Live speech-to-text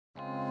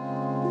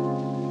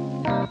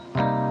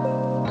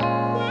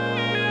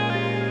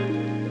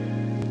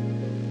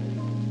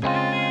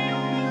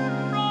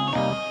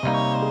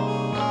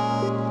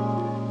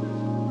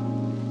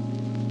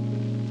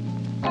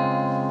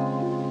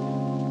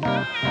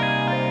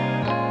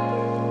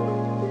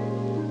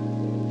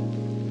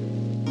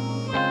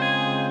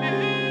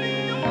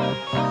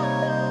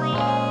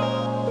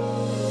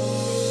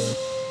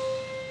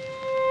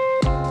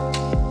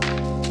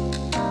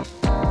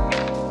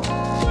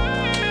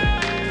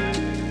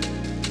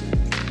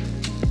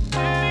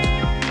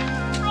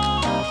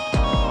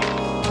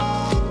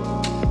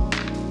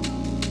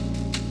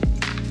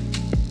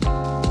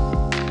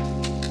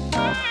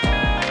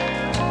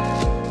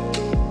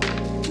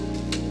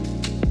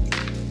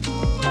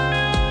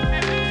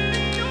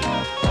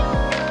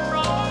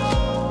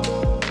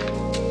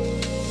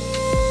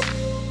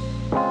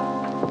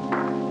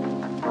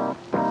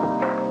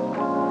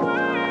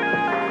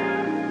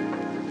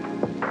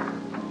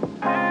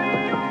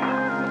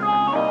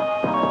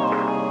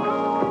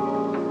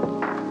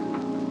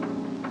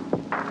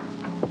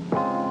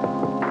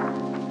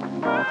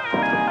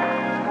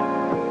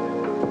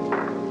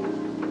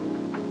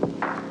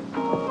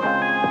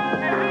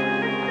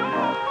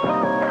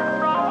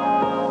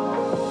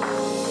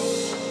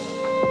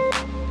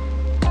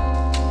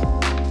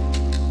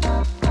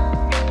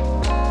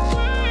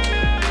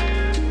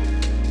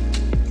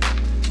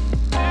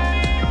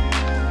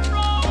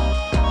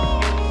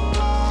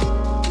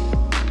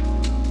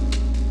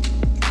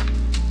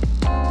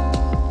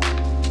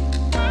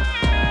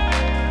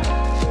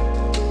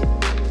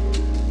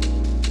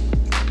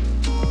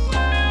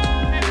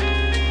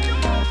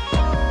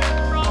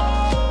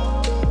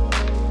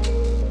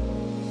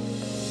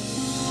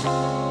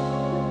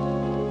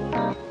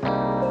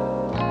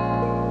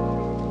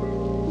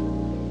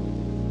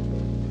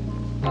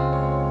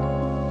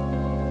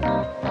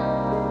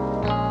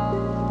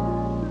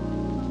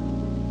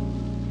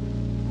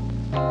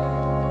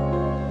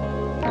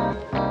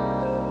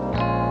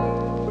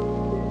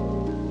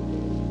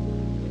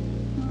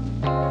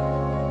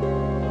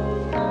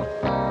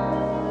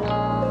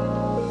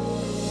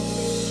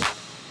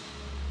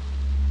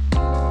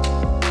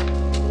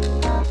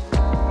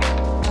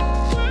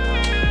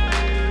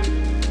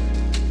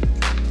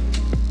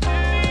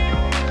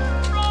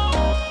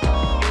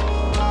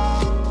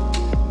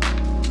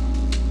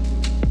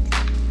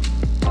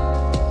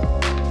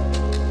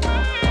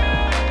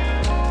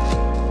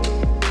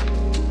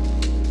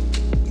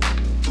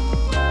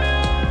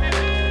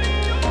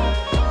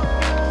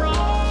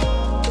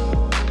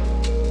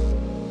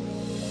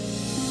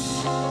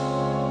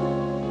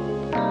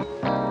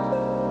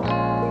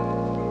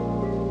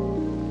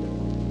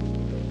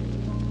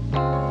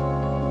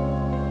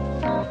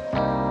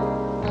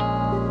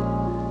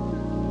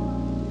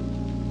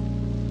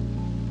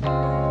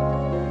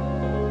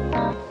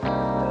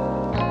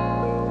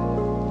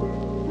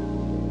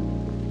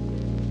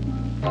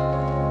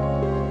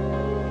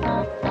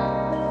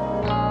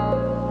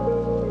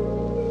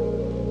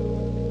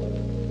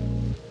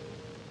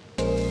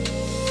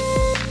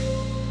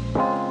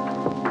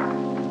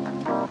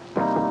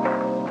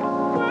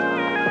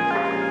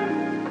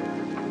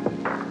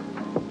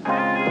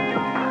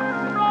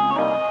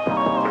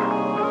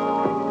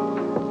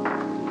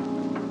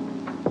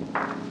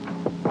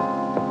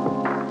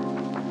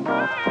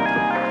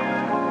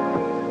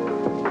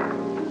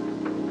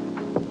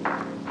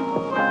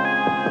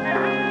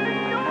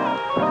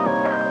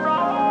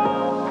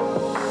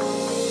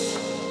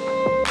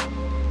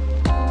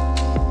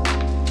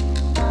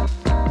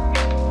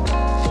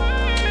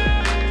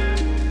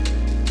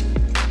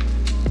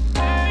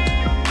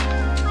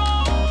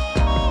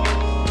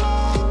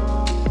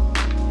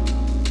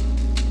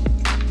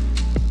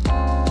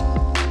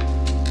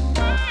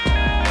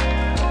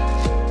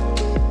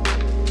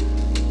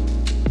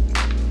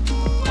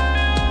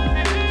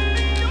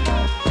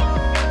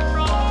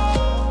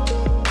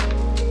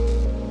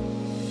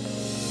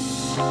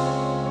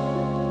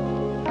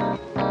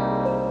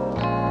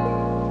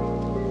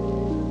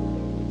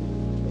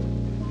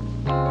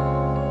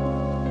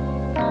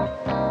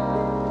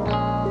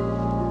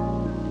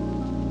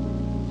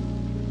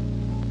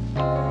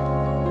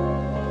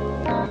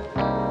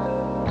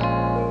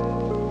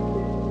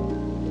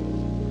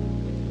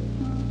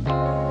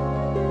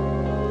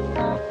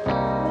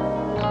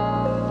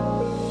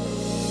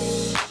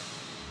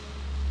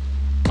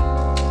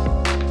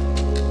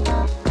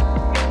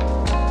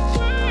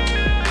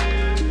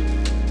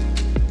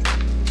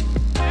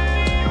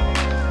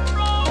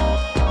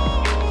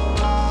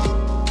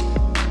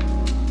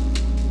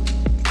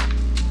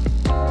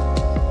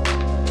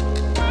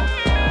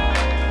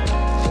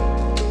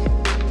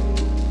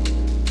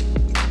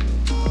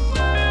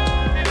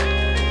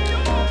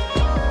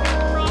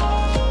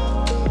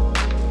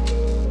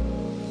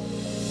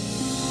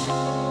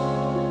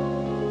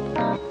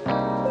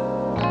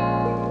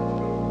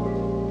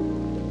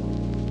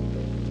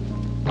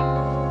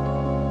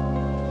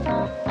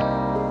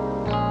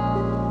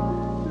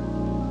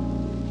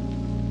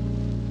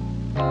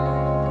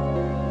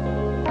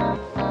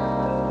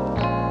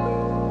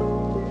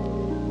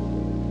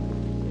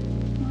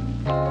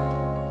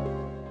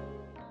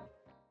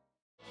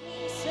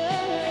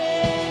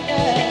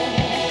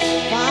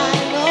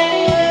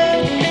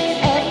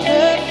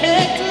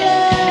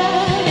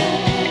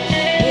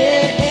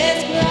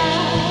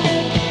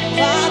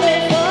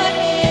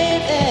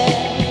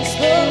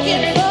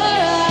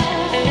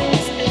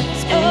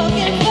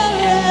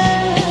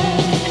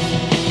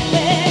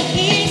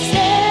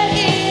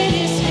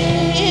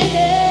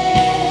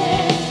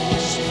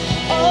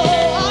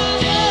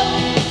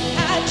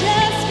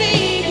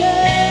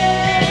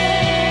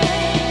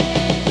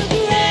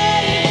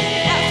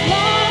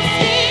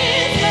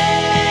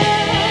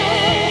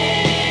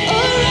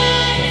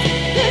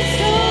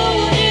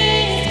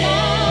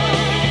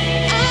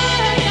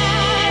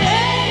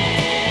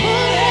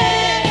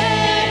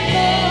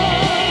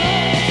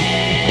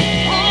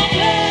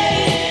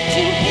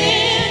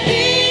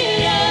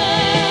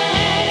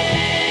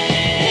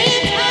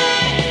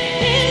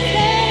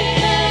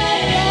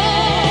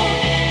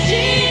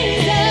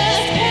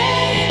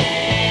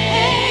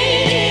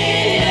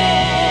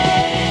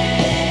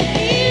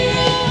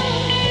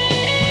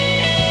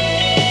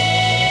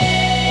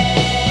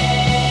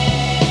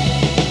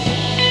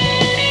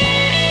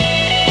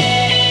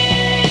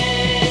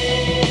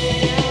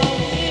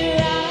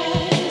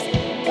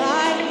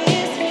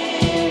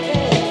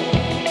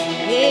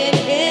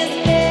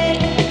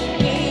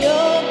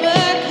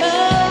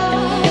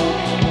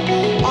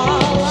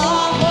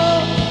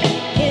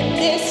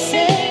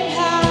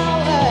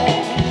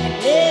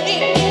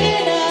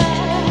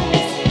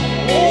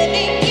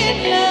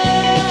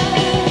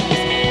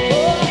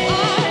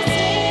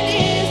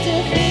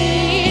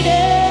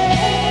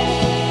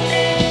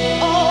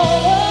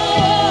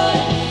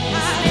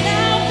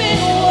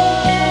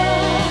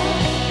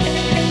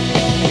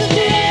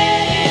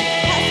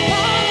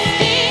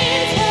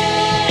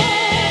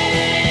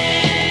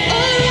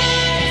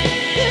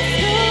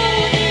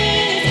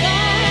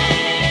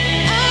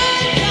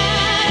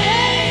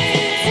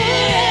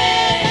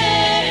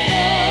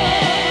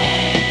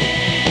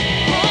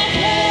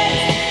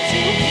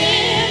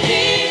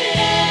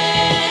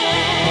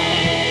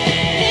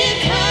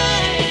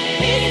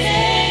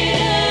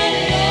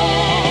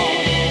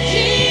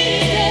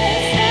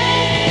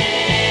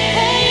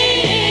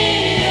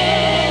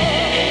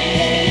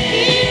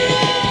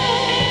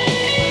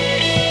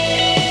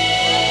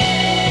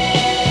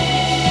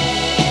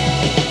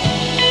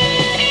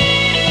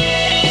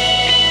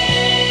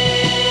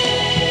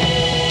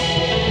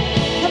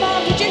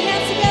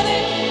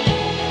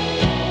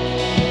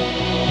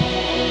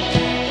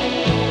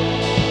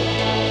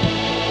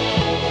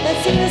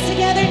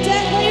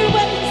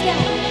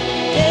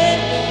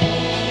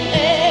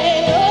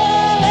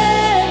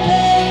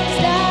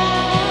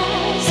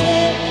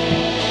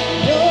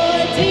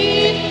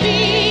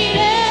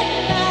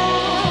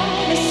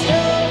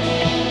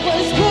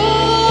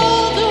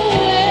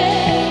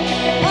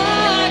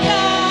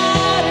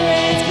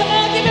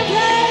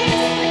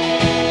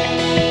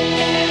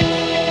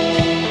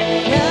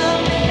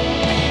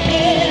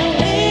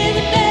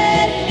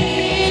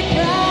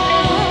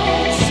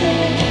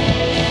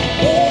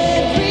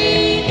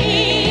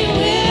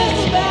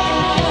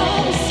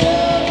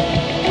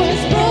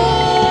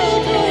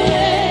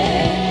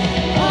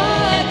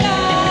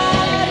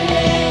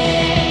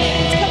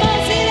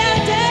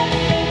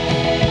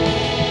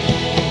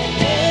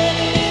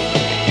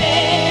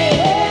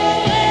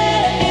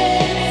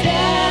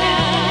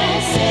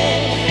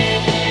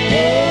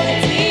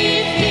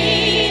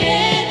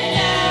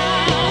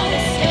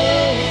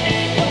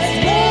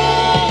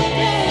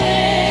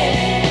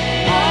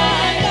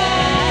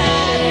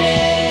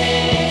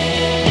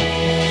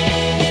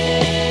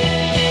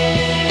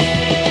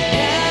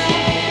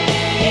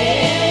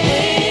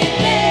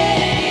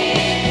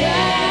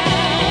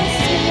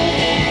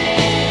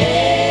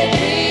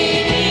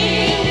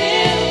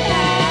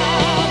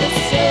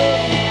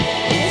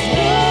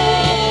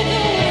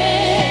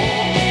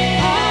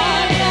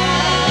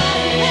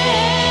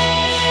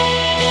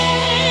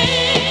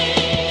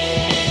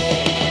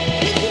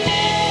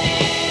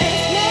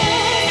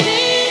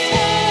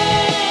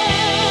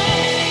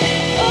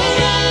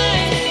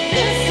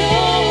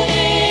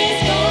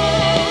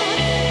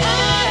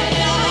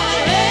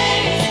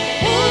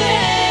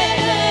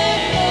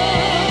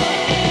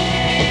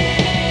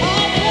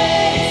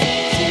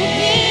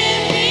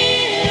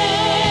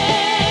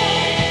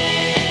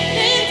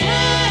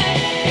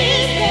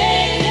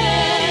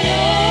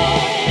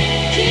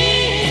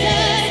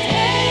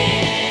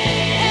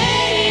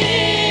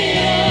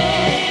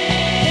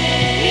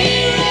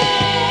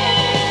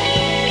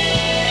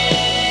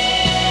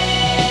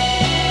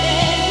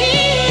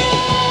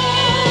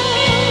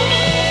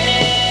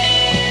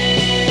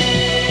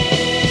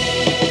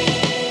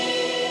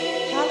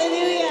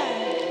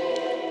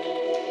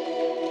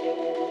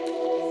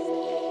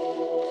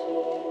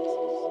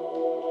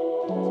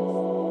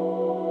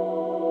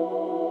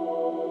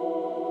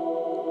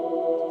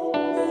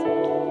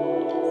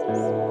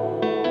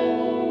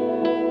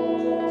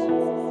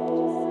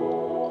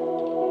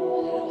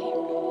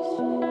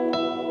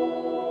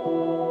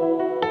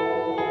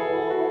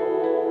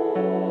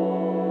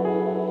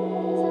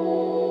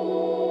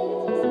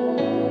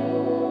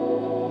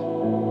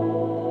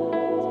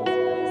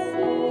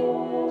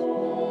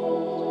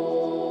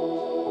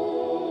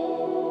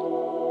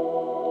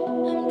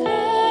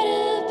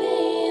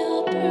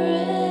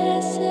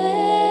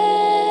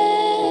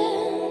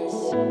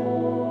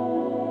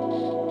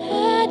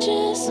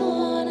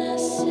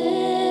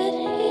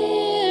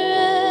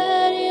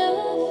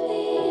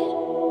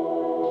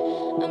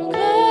I'm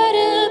caught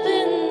up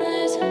in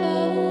this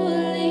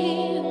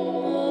holy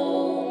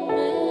moment.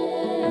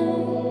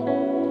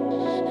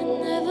 I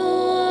never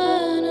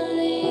wanna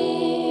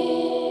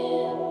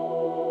leave.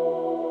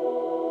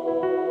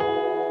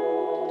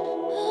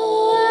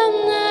 Oh, I'm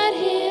not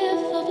here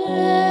for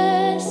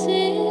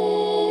blessings.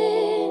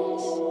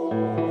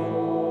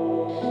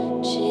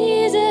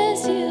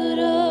 Jesus, you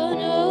don't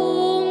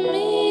owe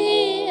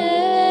me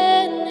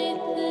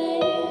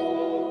anything,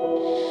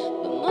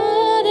 but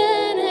more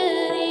than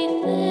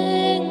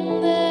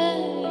anything that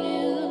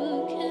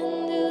you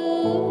can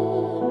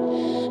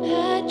do,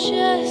 I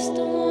just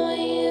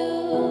want you.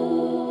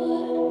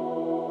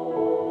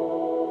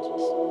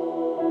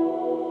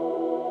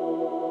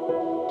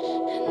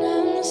 And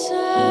I'm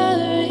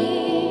sorry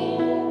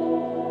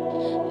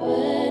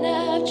when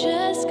I've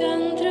just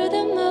gone through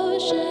the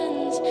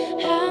motions.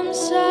 I'm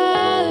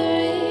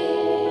sorry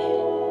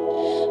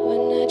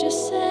when I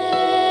just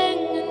sang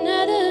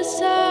another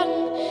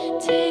song.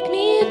 Take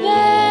me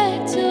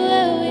back to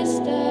where we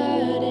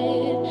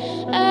started.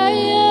 I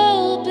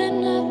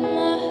open up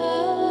my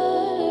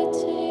heart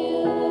to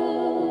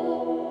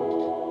you.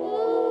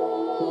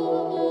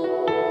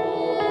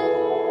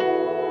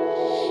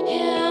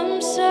 Yeah,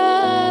 I'm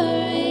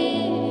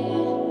sorry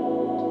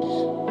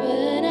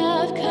when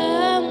I've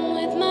come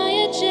with my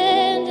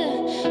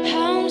agenda.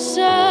 I'm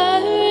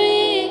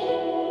sorry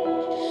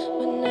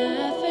when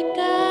I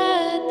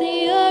forgot that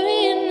you're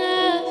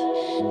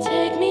enough.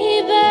 Take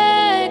me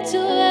back to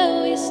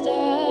where we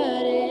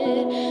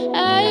started.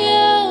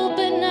 I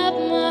open up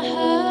my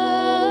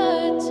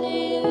heart to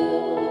you.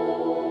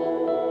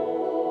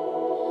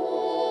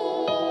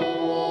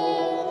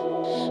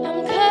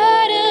 I'm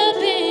caught up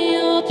in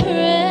your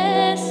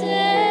presence.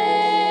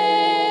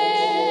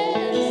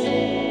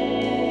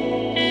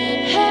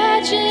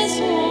 I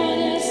just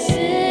wanna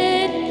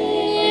sit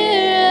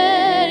here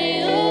at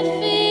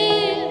your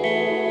feet.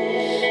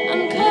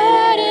 I'm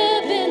caught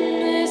up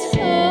in this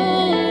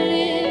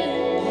holy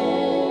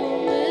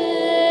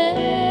moment.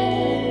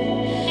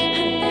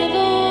 I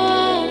never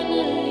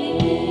wanna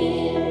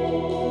leave.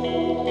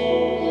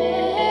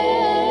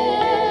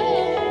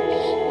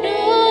 No,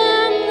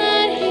 I'm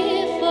not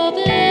here for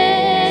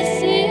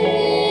blessings.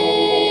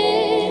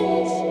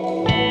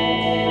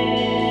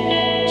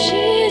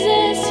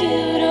 Jesus,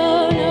 you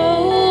don't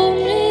owe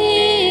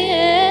me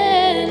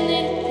anything,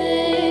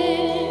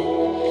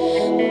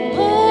 but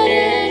more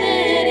than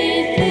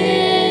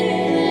anything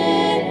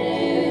that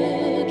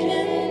you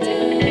can do,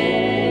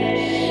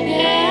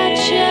 yeah, I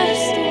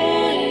just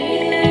want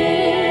you.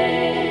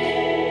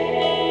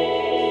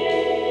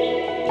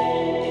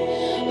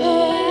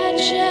 Oh, I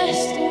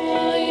just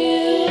want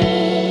you.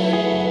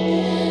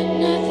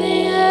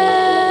 Nothing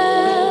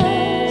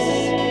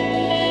else.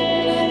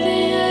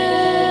 Nothing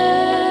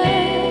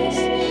else,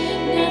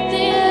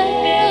 nothing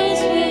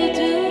else will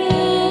do.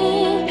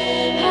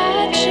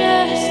 I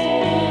just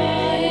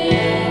want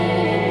you.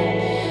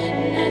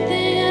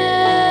 Nothing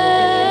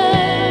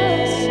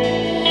else,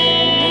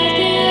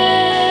 nothing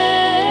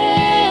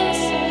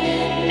else,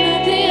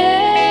 nothing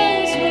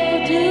else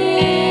will do.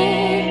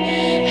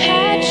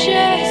 I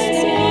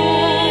just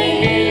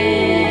want you.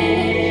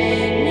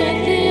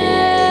 Nothing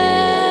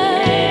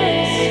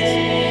else,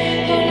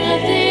 oh,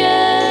 nothing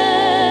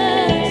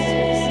else.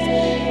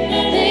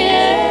 Nothing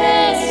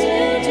else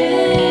will do.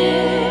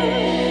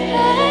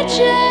 I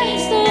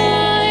just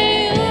want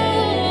you.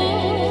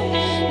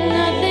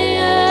 Nothing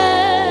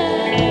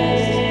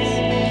else.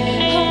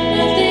 Oh,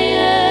 nothing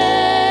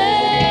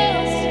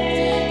else.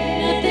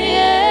 Nothing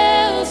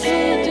else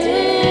will do.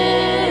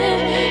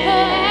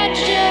 Oh, I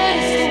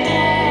just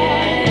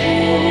want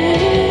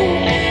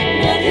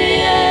you.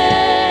 Nothing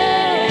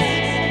else.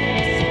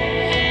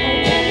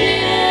 Oh,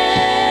 nothing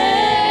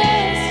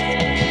else.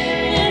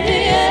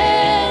 Nothing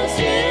else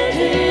will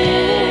do.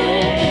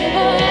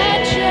 Oh, I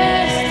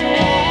just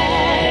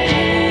want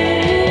you.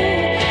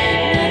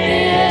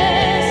 Nothing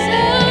else.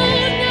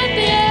 Oh,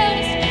 nothing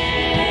else.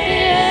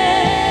 Nothing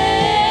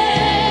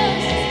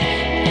else.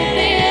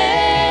 Nothing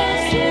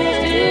else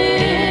will do.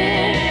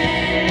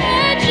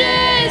 I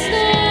just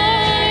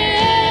want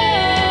you.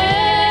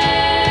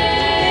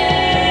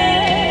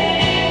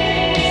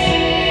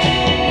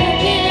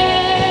 Nothing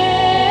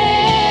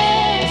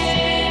else.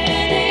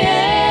 Nothing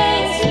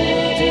else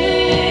will do.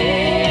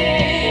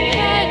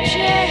 I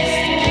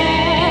just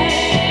want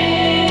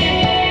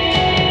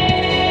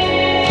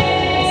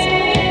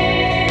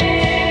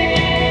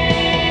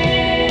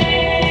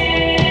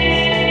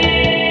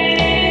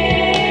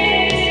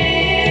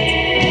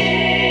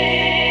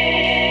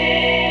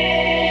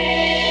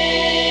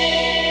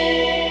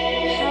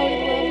How we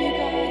love you,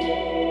 God.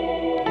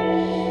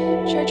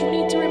 Church, we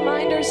need to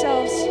remind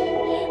ourselves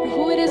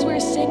who it is we're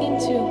singing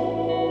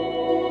to.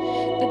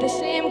 That the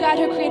same God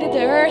who created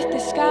the earth, the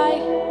sky,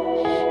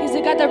 is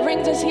the God that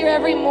brings us here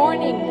every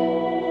morning.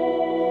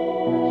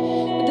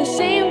 The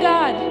same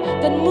God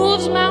that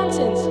moves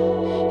mountains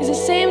is the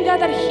same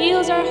God that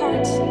heals our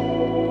hearts.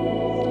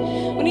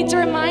 We need to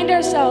remind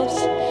ourselves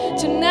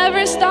to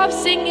never stop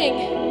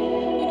singing.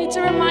 We need need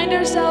to remind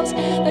ourselves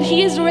that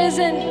He is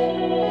risen.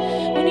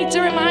 We need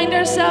to remind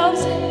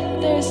ourselves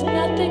that there's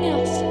nothing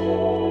else.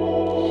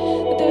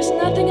 That there's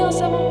nothing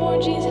else I want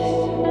more, Jesus.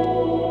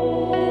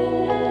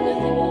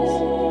 Nothing else.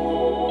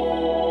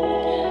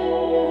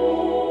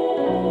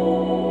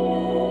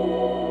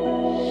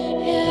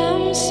 Yeah,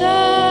 I'm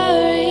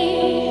sorry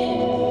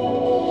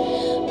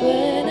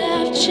when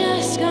I've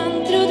just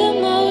gone through the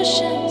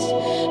motions.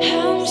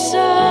 I'm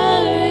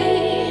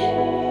sorry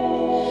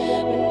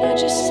when I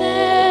just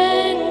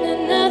sang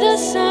another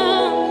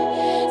song.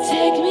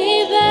 Take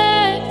me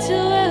back to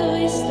where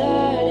we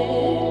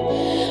started.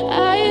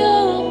 I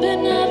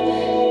open up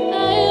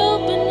my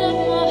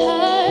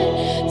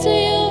heart to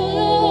you,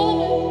 Lord.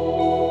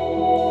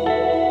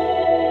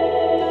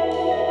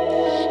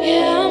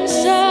 Yeah, I'm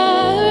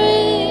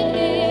sorry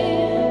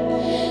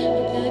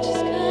when I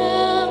just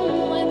come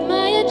with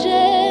my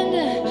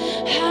agenda.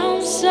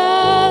 I'm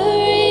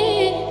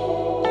sorry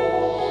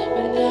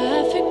when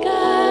I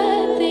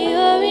forgot that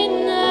you're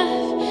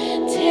enough.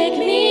 Take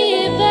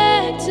me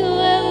back to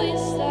where we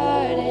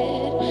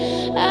started.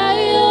 I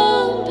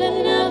open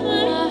up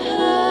my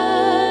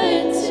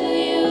heart to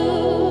you.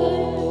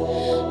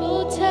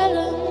 Oh, tell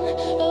 'em,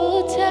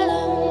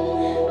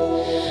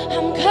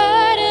 I'm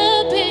caught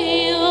up in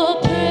your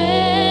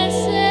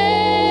presence.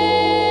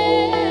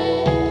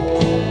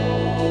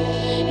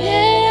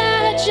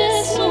 Yeah, I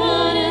just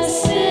wanna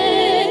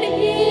sit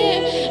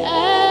here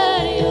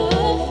at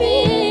your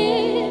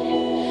feet.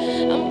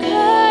 I'm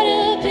caught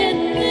up in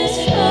this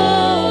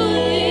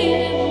holy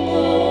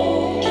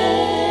moment.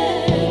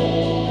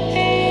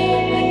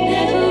 I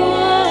never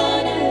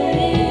wanna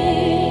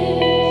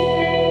leave.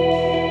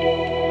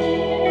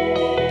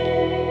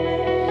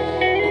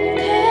 I'm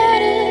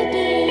caught up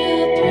in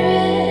your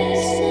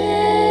presence.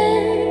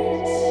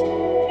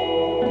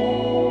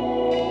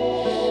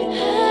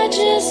 I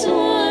just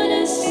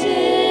wanna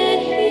sit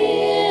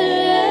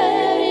here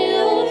at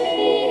your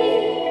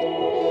feet.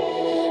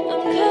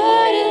 I'm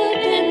caught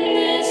up in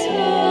this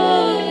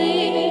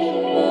holy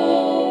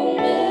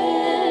moment,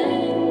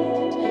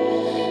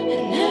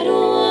 and I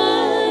don't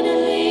wanna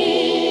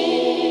leave.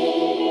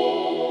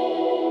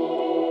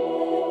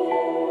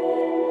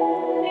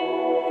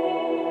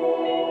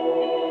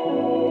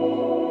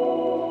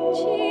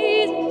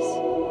 Jesus,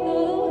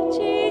 oh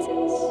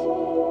Jesus.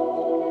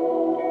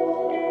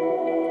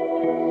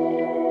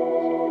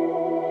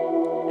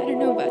 I don't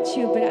know about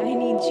you, but I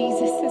need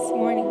Jesus this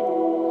morning.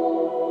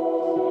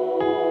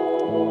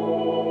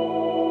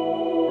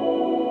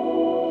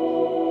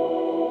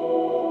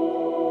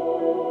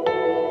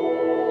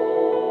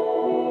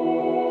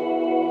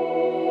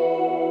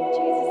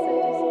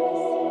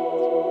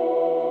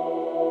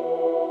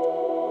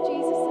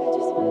 Jesus, I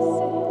just want to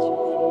sit at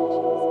your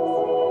feet,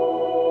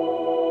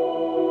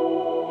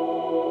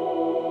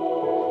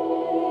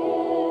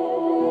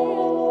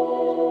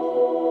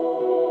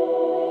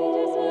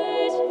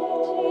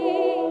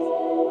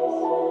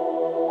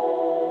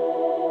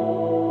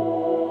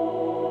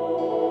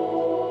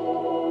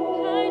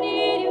 I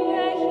need you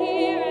right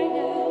here, right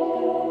now,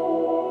 God.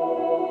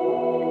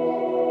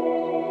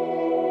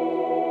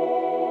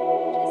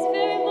 This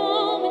very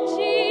moment,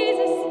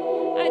 Jesus,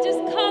 I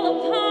just call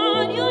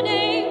upon your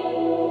name.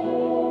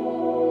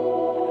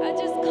 I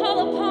just call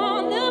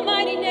upon the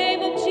mighty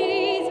name of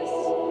Jesus.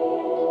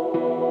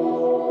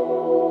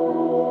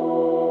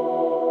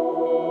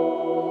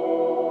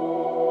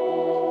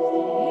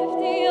 If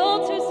the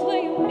altar's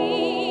where you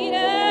meet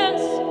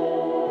us,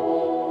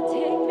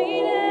 take me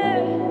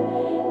there.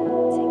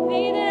 Take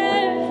me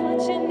there.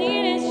 What you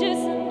need is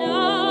just an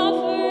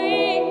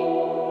offering.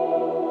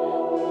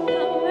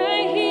 I'm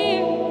right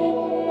here.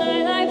 My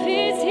life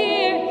is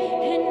here,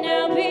 and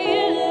I'll be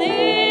a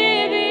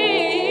living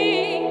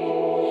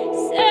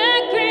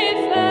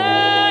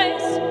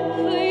sacrifice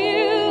for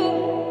you.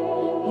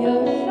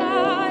 You're a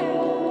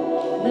fire,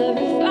 the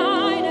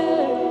refiner.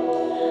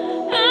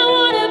 I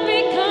wanna be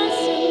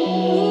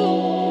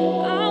consumed.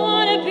 I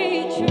wanna be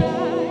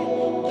tried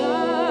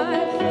by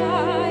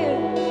fire.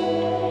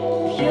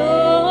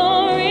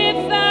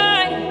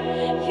 Purified.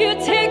 You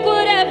take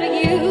whatever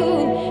you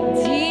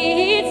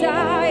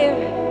desire.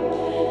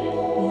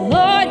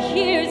 Lord,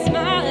 here's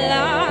my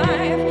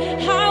life.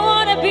 I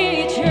wanna be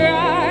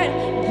tried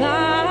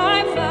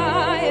by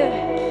fire.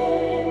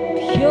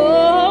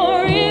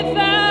 Purified.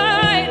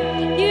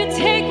 You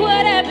take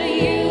whatever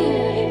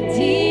you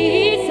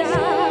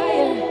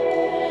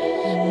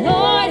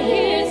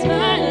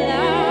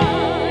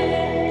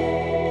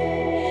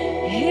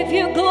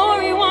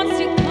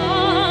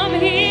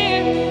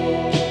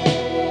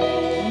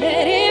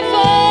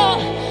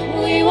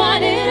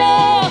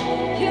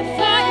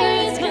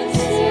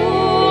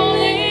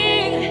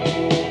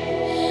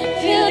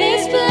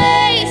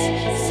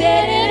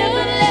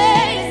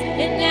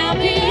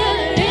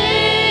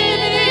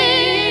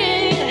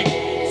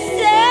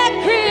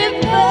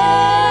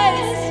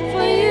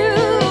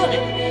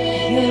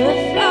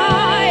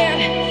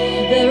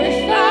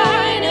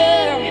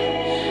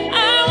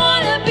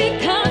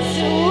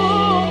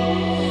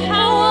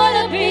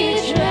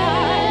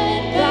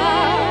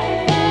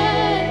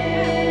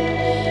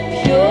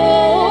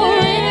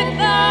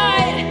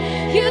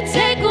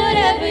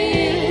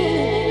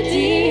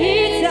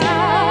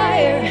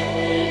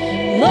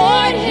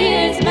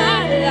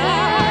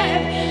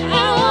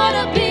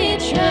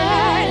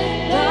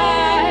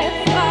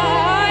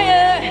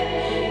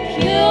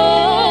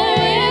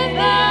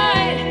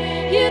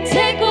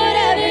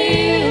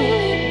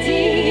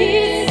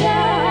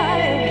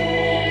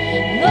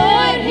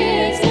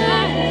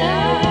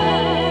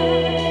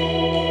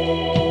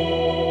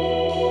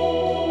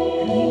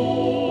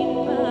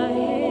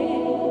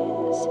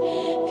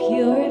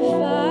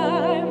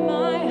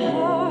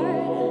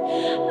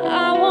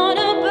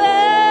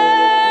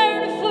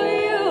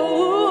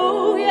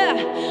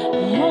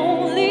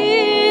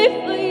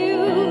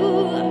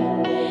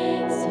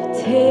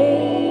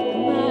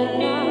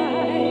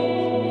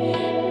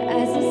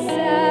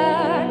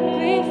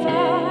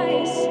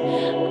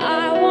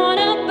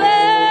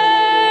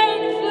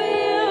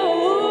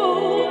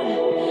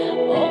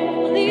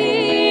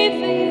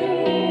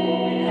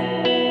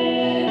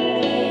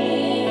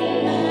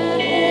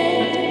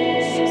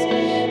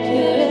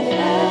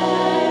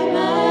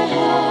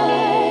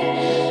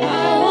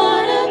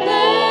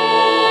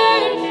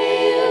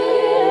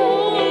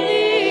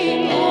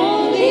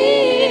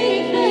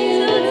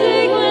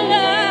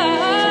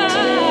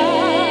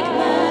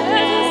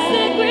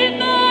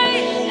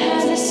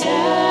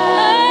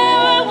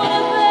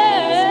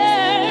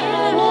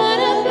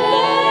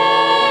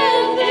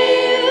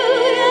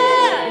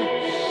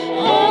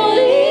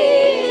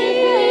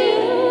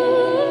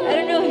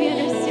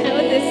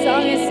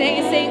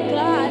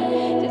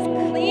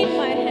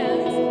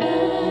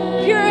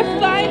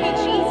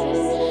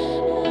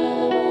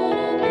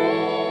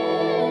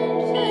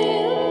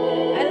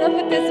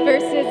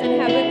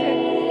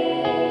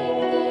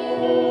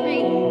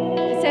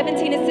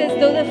 17, it says,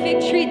 though the fig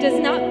tree does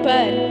not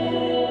bud,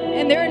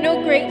 and there are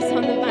no grapes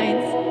on the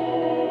vines,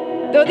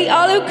 though the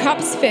olive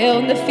crops fail,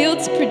 and the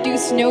fields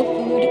produce no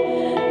food,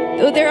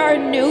 though there are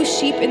no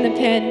sheep in the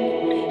pen,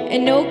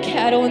 and no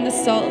cattle in the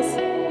stalls,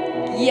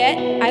 yet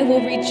I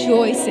will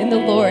rejoice in the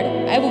Lord.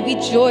 I will be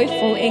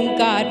joyful in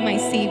God, my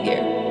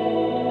Savior.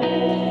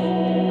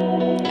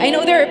 I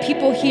know there are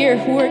people here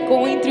who are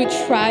going through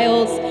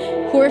trials,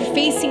 who are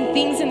facing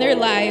things in their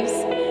lives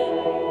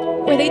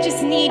where they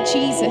just need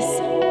Jesus.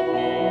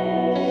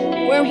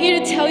 We're here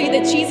to tell you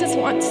that Jesus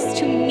wants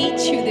to meet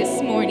you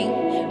this morning,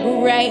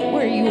 right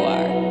where you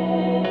are.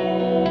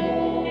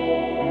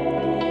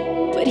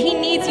 But he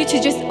needs you to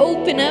just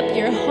open up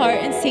your heart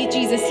and say,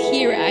 Jesus,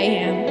 here I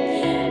am.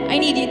 I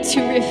need you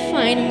to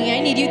refine me. I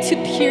need you to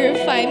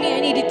purify me.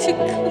 I need you to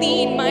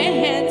clean my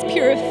hands,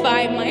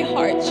 purify my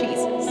heart,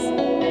 Jesus.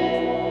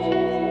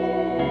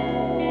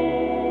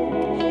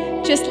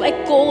 Just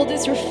like gold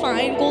is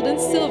refined, gold and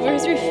silver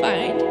is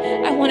refined,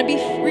 I want to be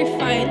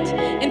refined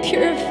and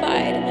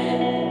purified.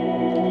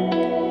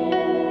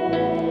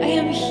 I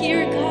am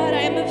here, God.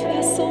 I am a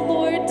vessel,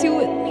 Lord. Do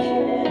with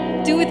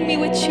me. Do with me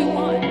what you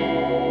want.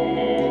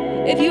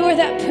 If you are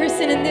that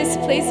person in this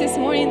place this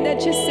morning that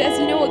just says,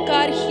 you know what,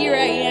 God, here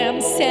I am,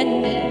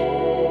 send me.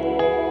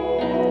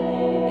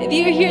 If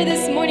you're here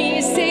this morning and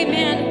you say,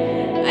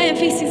 man, I am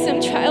facing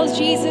some trials,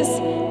 Jesus,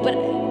 but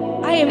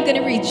I am going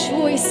to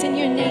rejoice in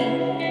your name.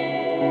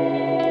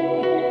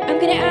 I'm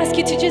going to ask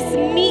you to just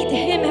meet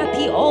him at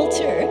the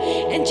altar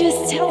and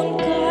just tell him,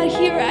 God,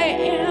 here I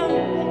am.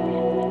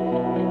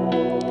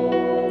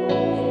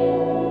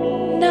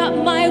 Not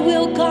my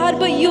will, God,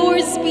 but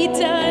yours be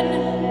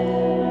done.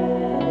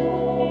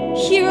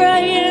 Here I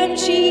am,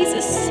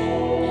 Jesus.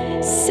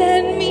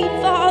 Send me,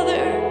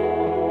 Father.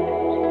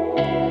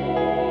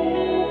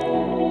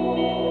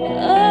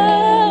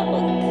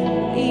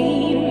 Oh,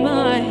 clean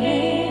my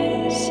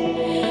hands,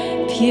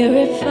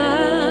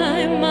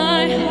 purify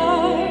my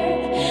heart.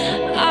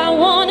 I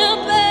want to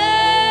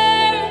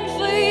burn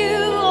for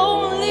you,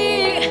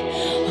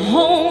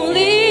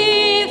 only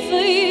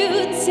for you.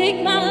 Take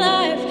my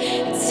life,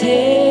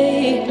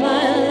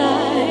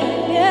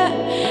 yeah,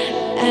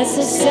 as a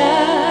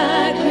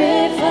sacrifice.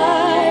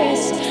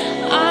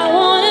 I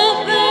want to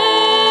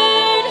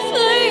burn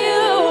for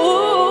you,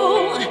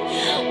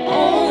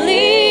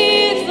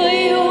 only for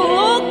you.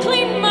 Oh,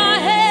 clean my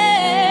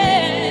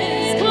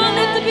hands. Come on,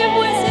 lift up your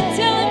voice and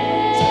tell him.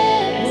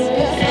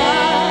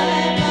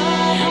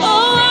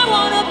 Oh, I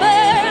want to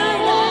burn. I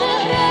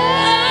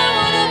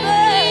want to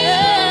burn.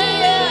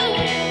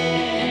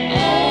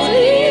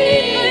 Only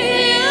for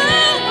you.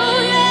 Oh,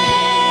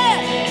 yeah.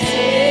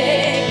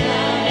 Take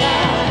my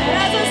life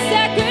as a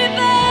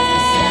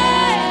sacrifice.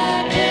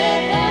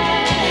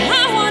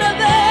 I want to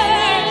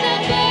burn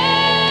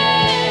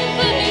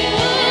for you.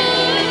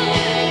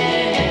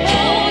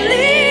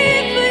 Only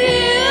for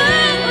you.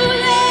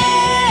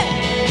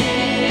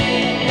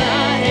 Clean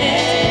my hands.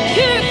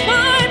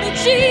 Purify me,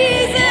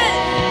 Jesus.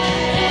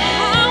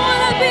 I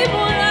want to be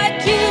more like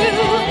you.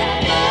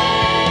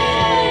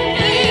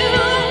 For you,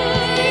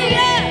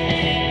 yeah.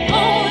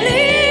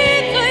 Only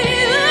for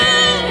you,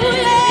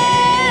 yeah.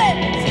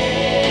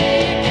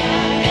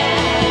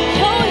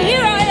 Oh,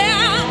 here I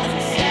am.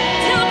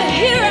 Tell me,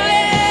 here I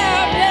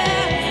am,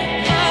 yeah.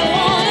 I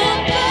want to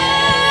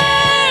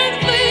burn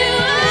for you.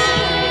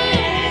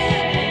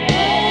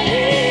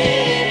 Only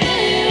for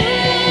you.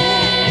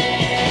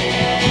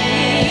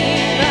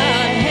 Clean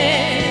my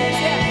hands,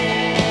 yeah.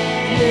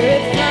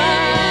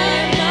 Purify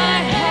my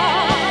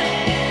heart.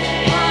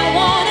 I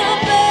want to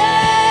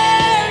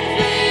burn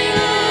for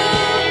you.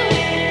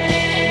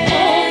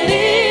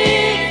 Only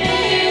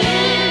for you.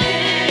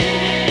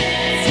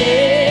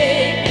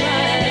 Take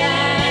my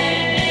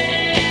life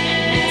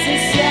as a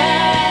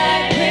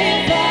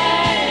sacrifice.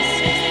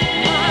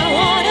 I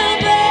want to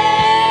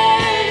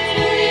burn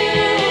for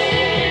you.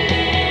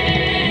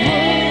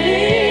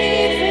 Only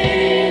for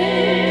you.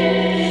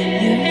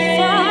 You're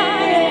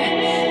fire,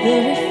 the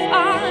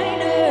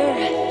refiner.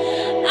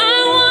 I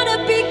want to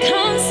be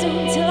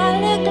consumed till I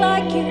look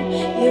like you.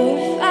 You're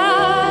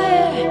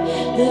fire,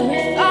 the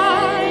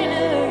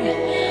refiner.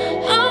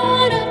 I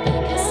want to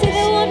say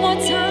that one more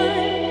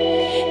time.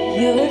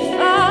 You're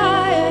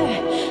fire,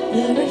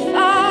 the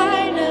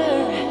refiner.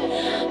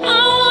 I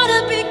want to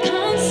be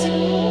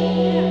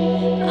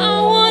consumed. I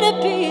want to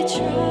be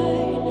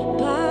tried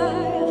by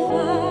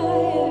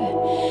fire.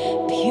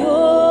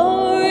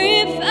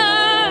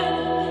 Purified.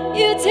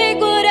 You take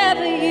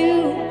whatever you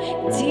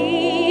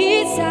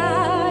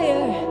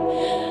desire.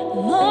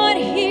 Lord,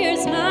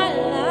 here's my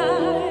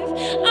life.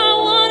 I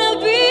want to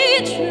be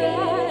tried.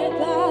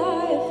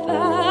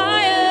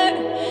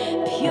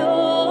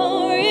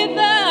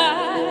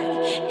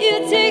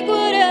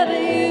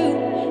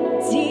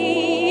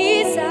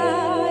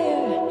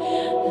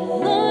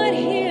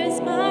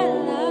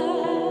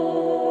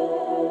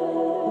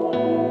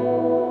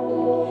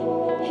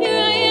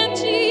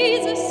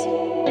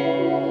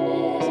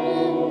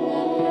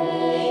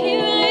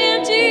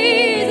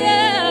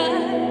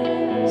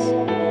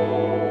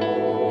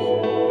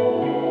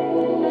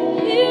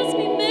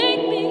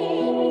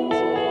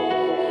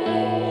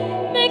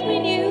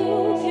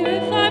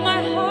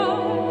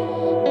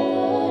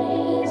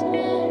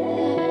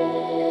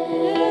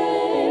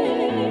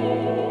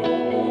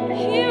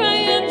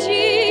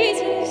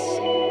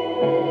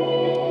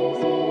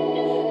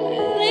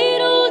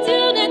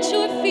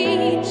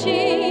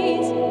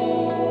 Jesus.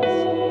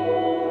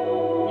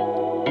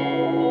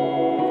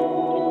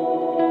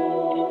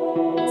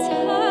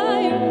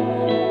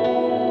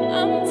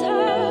 I'm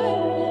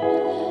tired.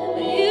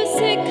 But you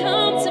say,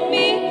 come to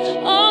me,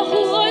 all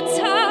who are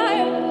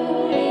tired.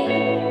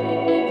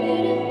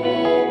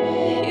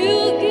 You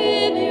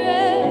give me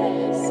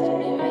rest.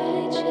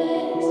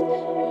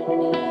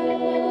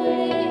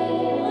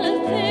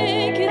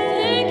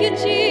 Thank you,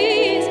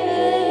 Jesus.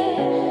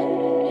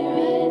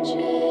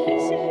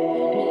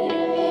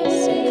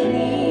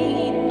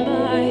 Clean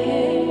my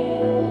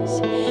hands,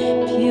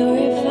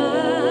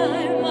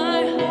 purify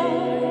my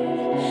heart.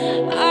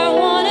 I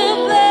wanna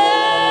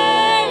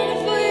burn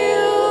for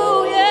you,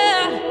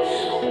 yeah,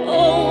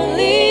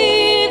 only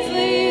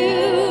for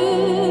you.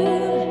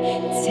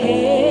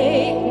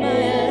 Take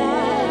my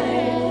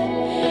life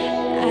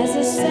as a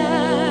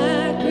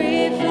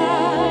sacrifice.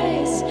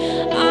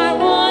 I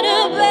wanna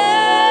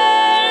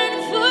burn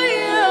for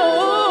you,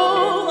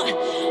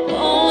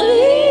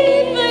 only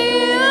for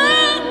you,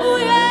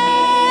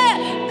 yeah.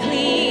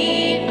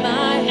 Clean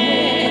my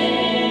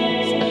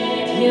hands,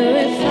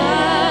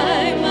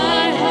 purify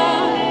my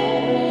heart.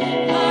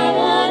 I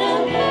wanna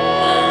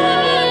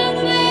burn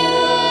for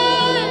you,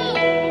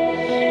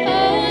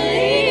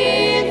 only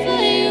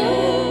for you.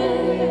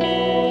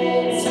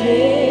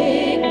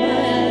 Take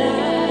my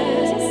life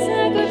as a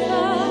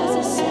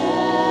sacrifice.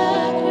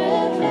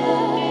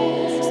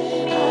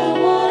 I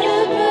wanna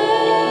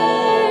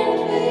burn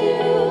for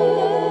you,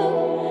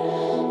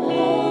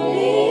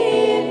 only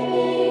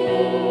for you.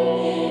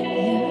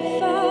 You're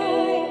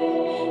fire,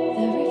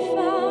 the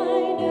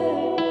refiner.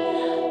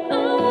 I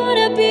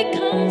wanna be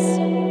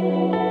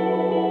consumed.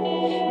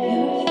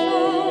 You're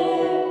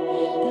fire,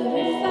 the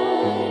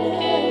refiner.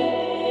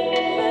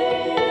 I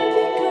wanna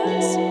be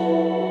consumed.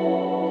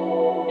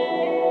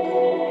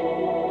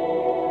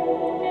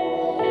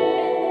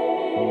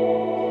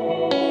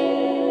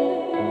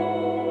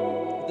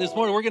 This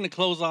morning, we're going to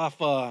close off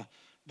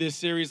this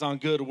series on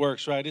good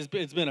works, right? It's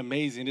been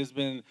amazing. It's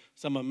been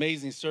some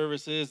amazing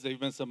services. There've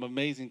been some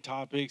amazing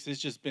topics. It's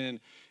just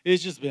been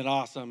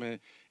awesome.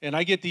 And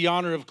I get the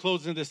honor of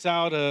closing this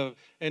out,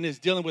 and it's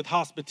dealing with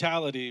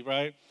hospitality,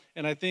 right?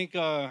 And I think,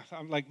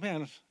 I'm like,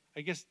 man,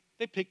 I guess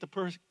they picked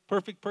the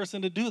perfect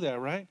person to do that,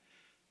 right?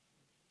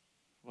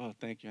 Well,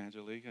 thank you,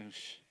 Angelique.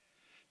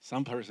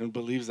 Some person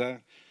believes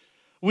that.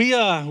 We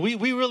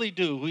really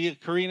do.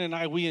 Karina and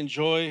I, we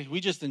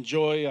just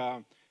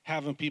enjoy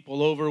having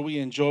people over. We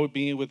enjoy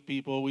being with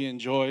people. We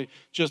enjoy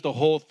just the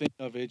whole thing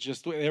of it,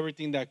 just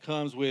everything that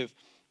comes with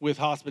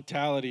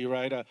hospitality,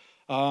 right?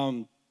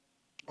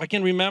 I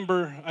can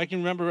remember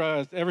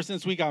ever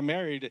since we got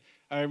married.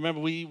 I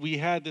remember we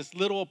had this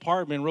little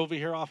apartment over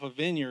here off of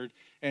Vineyard,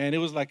 and it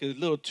was like a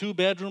little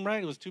 2-bedroom,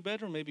 right? It was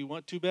 2-bedroom, maybe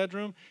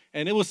 2-bedroom,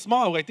 and it was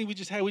small. I think we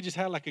just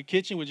had like a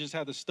kitchen. We just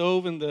had the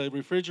stove and the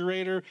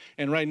refrigerator,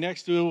 and right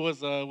next to it was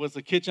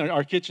the kitchen,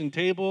 our kitchen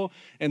table,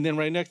 and then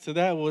right next to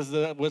that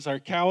was our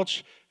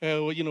couch,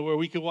 where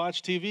we could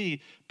watch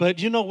TV.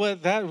 But you know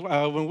what? That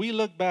when we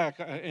look back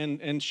and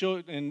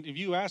if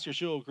you ask her,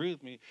 she'll agree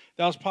with me.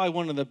 That was probably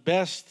one of the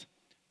best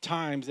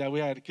times that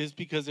we had,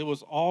 because it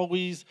was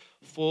always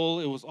full.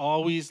 It was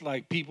always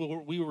like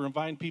we were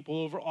inviting people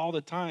over all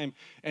the time,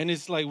 and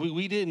it's like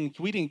we didn't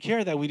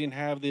care that we didn't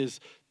have this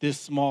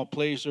small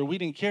place, or we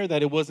didn't care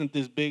that it wasn't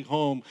this big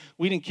home.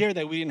 We didn't care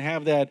that we didn't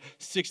have that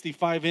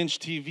 65-inch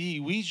TV.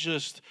 We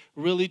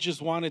really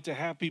just wanted to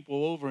have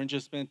people over and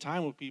just spend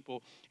time with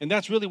people, and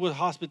that's really what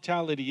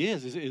hospitality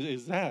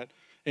is that.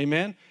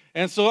 Amen.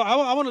 And so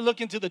I want to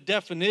look into the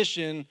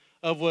definition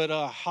of what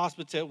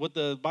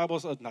the Bible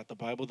says, not the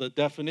Bible, the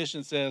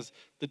definition says,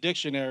 the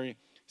dictionary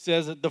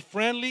says that the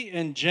friendly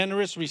and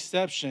generous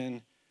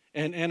reception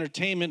and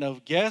entertainment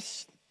of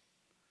guests,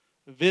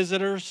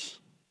 visitors,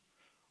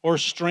 or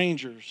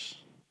strangers,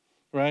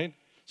 right?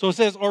 So it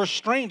says, or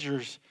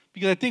strangers,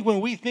 because I think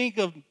when we think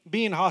of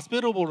being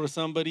hospitable to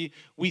somebody,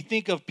 we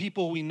think of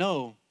people we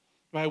know,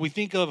 right? We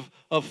think of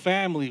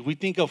family. We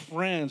think of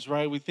friends,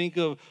 right? We think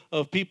of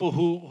people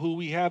who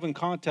we have in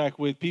contact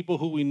with, people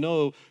who we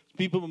know,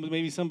 people,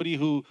 maybe somebody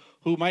who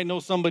might know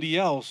somebody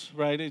else,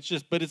 right?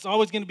 But it's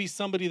always going to be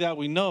somebody that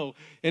we know.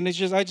 And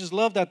I just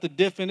love that the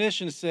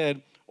definition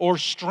said, or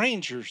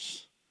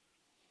strangers,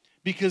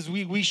 because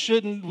we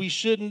shouldn't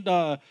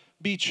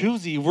be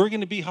choosy. If we're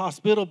going to be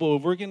hospitable,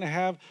 if we're going to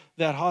have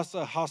that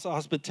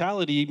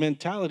hospitality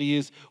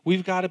mentality,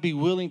 we've got to be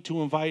willing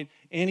to invite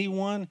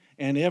anyone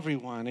and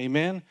everyone.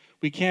 Amen.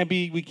 We can't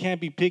be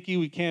picky.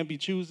 We can't be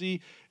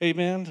choosy.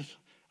 Amen.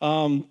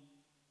 One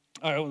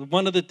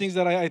of the things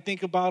that I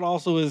think about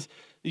also is,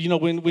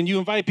 when you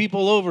invite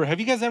people over,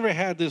 have you guys ever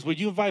had this where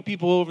you invite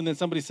people over and then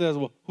somebody says,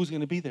 well, who's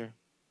going to be there?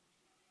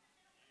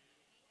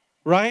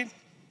 Right?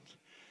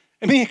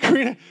 And me and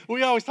Karina,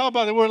 we always talk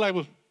about it. We're like,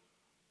 well,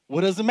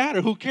 what does it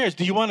matter? Who cares?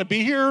 Do you want to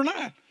be here or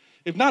not?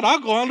 If not, I'll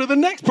go on to the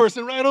next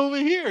person right over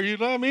here. You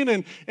know what I mean?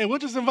 And we'll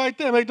just invite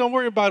them. Hey, don't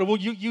worry about it. Well,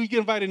 you get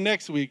invited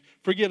next week.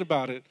 Forget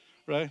about it,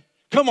 right?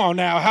 Come on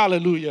now.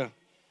 Hallelujah.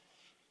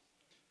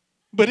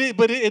 But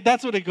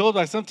that's what it goes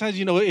by. Sometimes,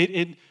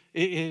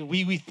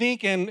 we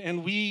think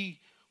and we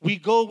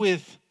go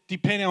with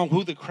depending on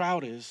who the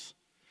crowd is,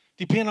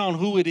 depending on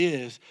who it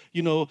is.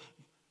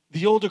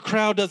 The older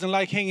crowd doesn't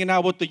like hanging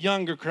out with the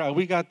younger crowd.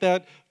 We got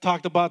that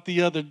talked about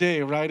the other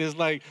day, right? It's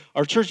like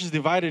our church is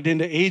divided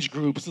into age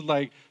groups. It's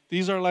like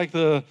these are like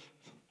the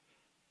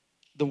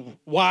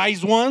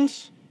wise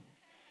ones.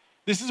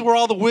 This is where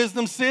all the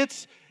wisdom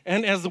sits.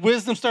 And as the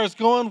wisdom starts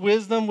going,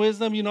 wisdom,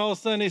 all of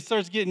a sudden it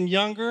starts getting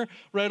younger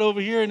right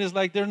over here. And it's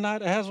like they're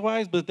not as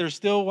wise, but they're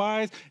still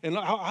wise. And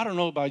I don't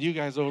know about you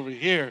guys over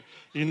here.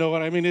 You know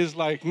what I mean? It's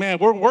like, man,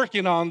 we're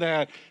working on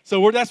that.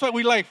 So that's why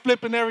we like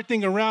flipping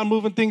everything around,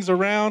 moving things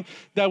around.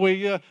 That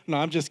way, no,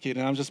 I'm just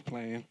kidding. I'm just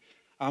playing.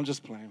 I'm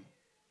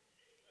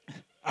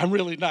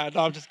really not.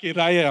 No, I'm just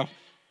kidding. I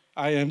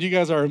am. You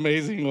guys are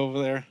amazing over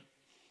there.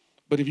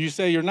 But if you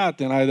say you're not,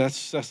 then that's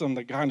something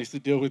that God needs to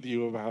deal with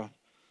you about.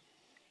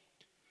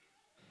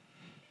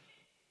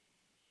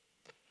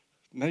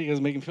 Now you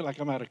guys make me feel like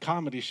I'm at a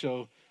comedy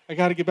show. I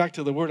got to get back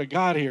to the Word of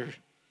God here.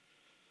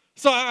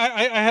 So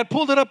I had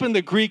pulled it up in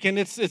the Greek, and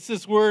it's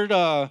this word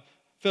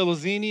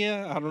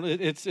philoxenia. I don't know.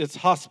 It's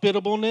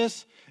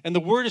hospitableness, and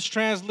the word is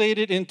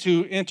translated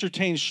into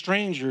entertain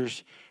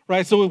strangers,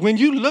 right? So when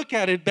you look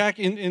at it back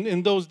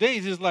in those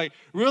days, it's like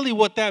really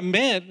what that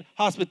meant.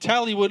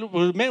 Hospitality, what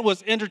it meant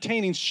was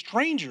entertaining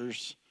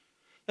strangers.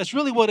 That's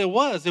really what it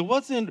was. It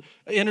wasn't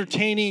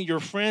entertaining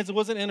your friends. It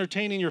wasn't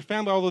entertaining your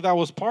family, although that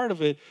was part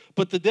of it.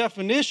 But the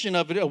definition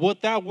of it,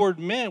 what that word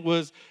meant,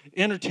 was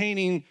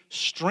entertaining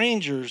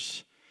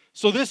strangers.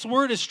 So this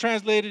word is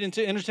translated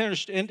into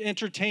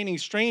entertaining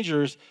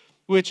strangers,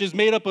 which is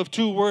made up of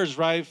two words,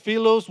 right?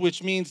 Philos,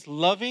 which means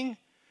loving,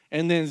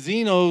 and then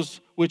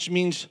xenos, which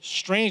means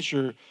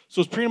stranger.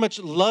 So it's pretty much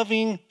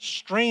loving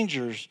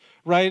strangers,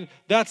 right?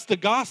 That's the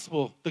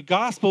gospel. The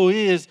gospel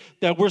is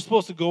that we're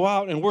supposed to go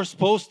out and we're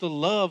supposed to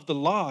love the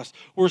lost.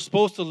 We're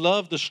supposed to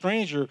love the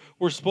stranger.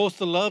 We're supposed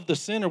to love the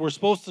sinner. We're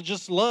supposed to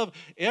just love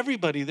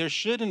everybody. There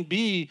shouldn't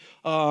be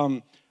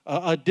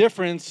a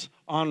difference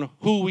on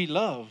who we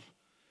love.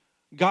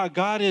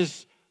 God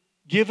is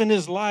giving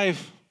his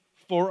life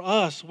for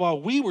us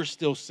while we were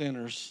still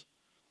sinners.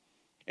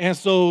 And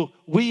so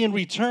we, in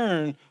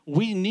return,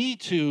 we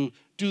need to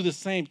do the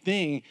same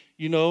thing,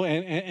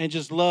 and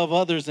just love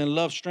others and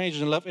love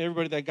strangers and love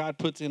everybody that God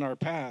puts in our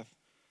path.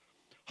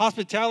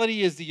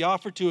 Hospitality is the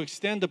offer to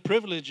extend the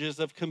privileges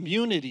of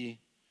community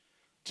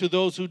to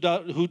those who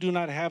do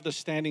not have the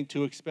standing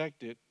to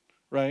expect it,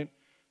 right?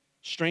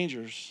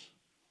 Strangers.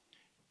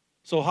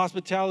 So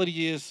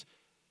hospitality is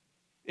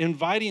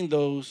inviting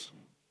those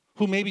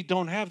who maybe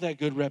don't have that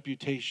good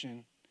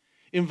reputation,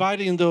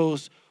 inviting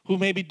those who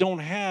maybe don't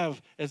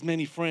have as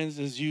many friends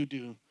as you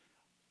do.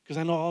 Because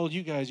I know all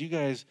you guys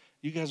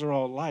are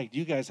all liked.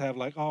 You guys have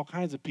like all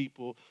kinds of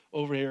people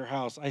over at your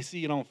house. I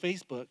see it on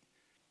Facebook.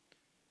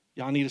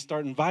 Y'all need to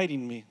start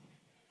inviting me.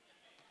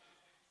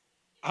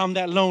 I'm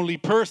that lonely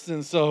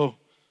person, so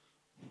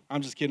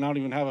I'm just kidding. I don't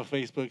even have a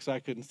Facebook, so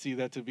I couldn't see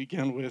that to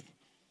begin with.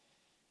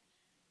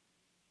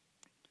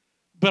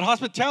 But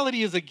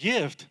hospitality is a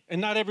gift,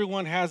 and not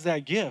everyone has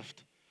that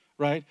gift.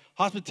 Right?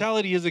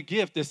 Hospitality is a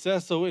gift. It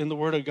says so in the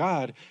Word of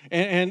God.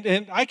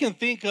 And I can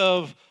think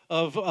of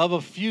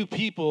a few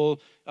people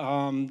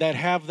that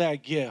have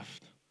that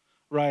gift,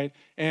 right?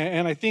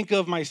 And I think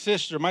of my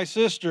sister. My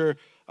sister,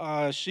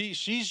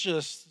 she's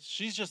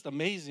just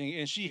amazing,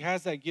 and she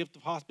has that gift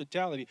of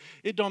hospitality.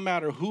 It don't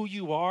matter who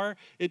you are.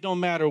 It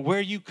don't matter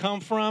where you come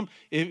from.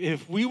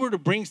 If we were to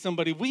bring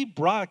somebody, we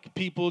brought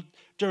people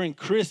during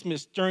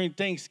Christmas, during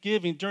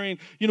Thanksgiving, during,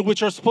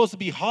 which are supposed to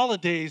be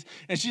holidays.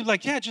 And she's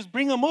like, yeah, just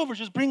bring them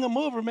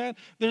over, man.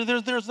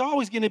 There's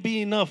always going to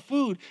be enough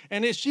food.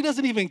 And she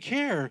doesn't even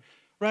care,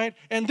 right?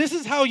 And this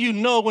is how you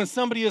know when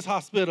somebody is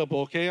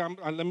hospitable, okay?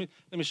 Let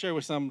me share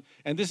with some.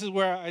 And this is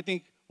where I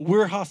think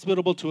we're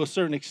hospitable to a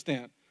certain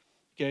extent,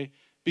 okay?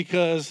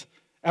 Because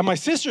at my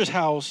sister's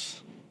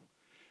house,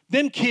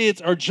 them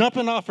kids are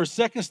jumping off her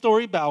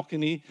second-story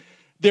balcony.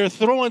 They're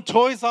throwing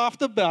toys off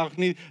the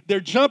balcony.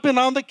 They're jumping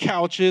on the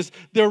couches.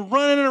 They're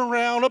running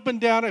around up and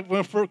down.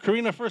 When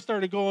Karina first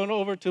started going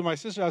over to my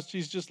sister's house,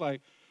 she's just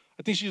like,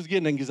 I think she was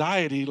getting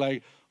anxiety,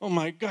 like, oh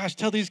my gosh,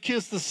 tell these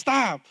kids to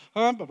stop.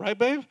 Right,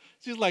 babe?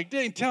 She's like,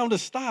 dang, tell them to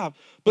stop.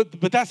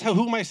 But that's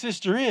who my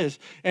sister is.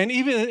 And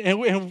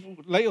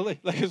like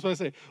that's what I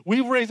say,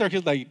 we've raised our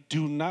kids like,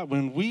 do not,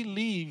 when we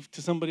leave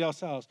to somebody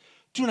else's house,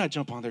 do not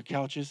jump on their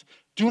couches.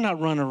 Do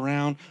not run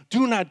around.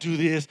 Do not do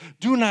this.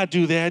 Do not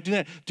do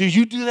that. Do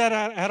you do that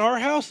at our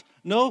house?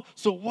 No?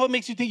 So what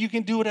makes you think you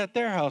can do it at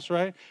their house,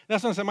 right?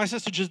 That's what I'm saying. My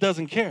sister just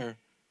doesn't care.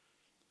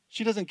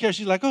 She doesn't care.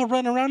 She's like, oh,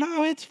 run around.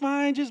 Oh, it's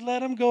fine. Just let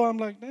them go. I'm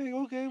like, dang,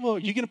 okay. Well,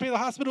 you going to pay the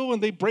hospital when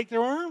they break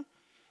their arm?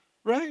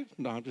 Right?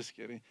 No, I'm just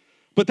kidding.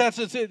 But that's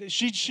it.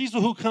 She's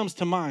who comes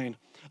to mind.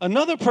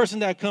 Another person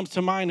that comes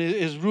to mind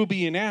is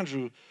Ruby and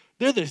Andrew.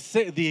 They're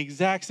the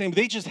exact same.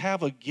 They just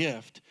have a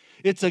gift.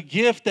 It's a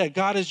gift that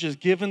God has just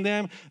given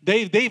them.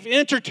 They've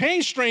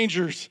entertained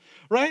strangers,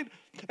 right?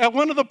 At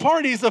one of the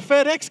parties, a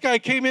FedEx guy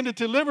came in to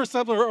deliver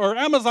something, or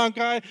Amazon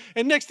guy,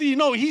 and next thing you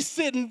know, he's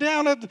sitting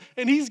down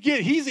and he's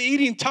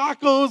eating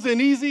tacos and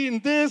he's eating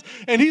this,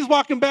 and he's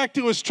walking back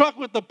to his truck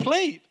with the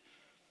plate.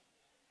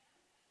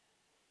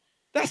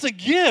 That's a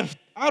gift.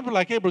 I'd be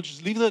like, hey, bro,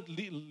 just leave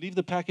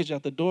the package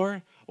at the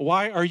door.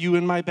 Why are you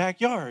in my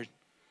backyard?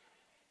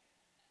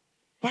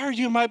 Why are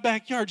you in my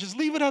backyard? Just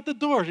leave it at the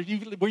door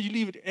where you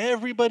leave it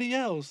everybody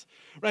else,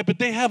 right? But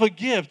they have a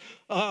gift.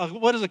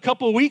 A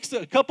couple of weeks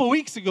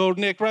ago,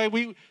 Nick, right?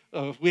 We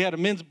had a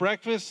men's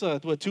breakfast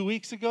 2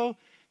 weeks ago,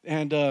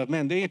 and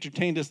man, they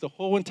entertained us the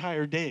whole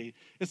entire day.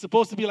 It's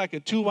supposed to be like a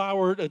two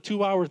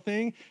hour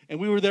thing, and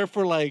we were there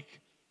for like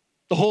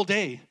the whole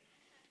day,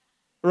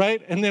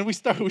 right? And then we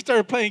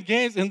started playing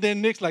games, and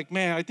then Nick's like,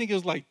 man, I think it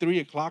was like 3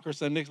 o'clock or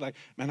something. Nick's like,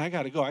 man, I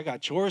gotta go. I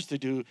got chores to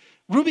do.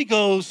 Ruby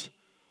goes,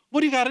 what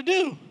do you got to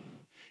do?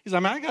 He's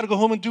like, man, I got to go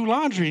home and do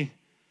laundry.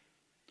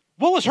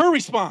 What was her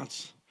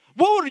response?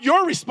 What would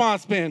your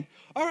response been?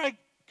 All right,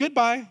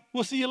 goodbye.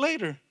 We'll see you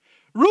later.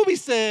 Ruby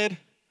said,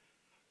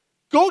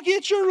 go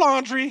get your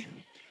laundry,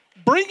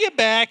 bring it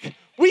back.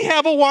 We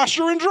have a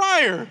washer and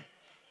dryer.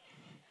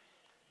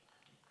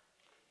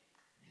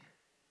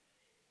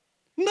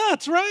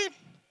 Nuts, right?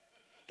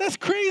 That's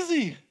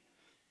crazy.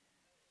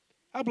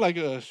 I'd be like,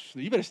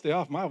 you better stay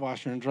off my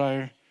washer and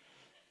dryer.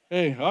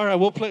 Hey, all right,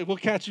 we'll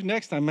catch you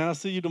next time, man. I'll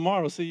see you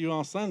tomorrow. See you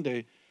on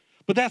Sunday.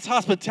 But that's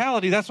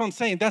hospitality. That's what I'm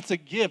saying. That's a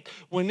gift.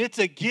 When it's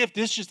a gift,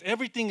 it's just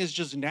everything is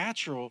just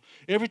natural.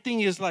 Everything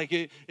is like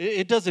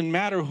it doesn't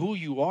matter who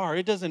you are.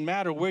 It doesn't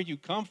matter where you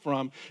come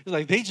from. It's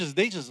like they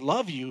just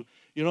love you,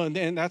 you know.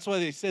 And that's why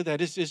they said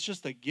that it's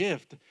just a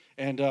gift.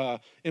 And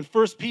in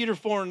 1 Peter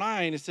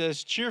 4:9, it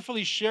says,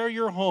 cheerfully share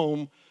your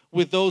home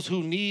with those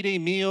who need a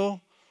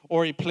meal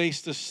or a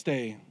place to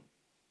stay.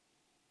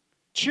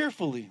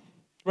 Cheerfully.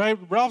 Right?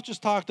 Ralph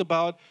just talked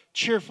about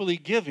cheerfully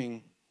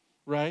giving,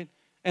 right?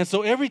 And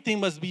so everything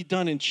must be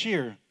done in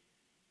cheer.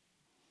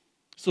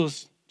 So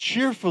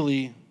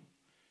cheerfully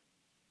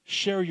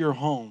share your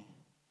home.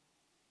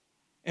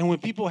 And when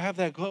people have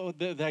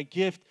that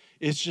gift,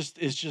 it's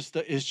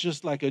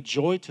just like a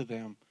joy to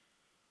them.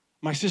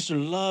 My sister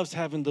loves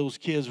having those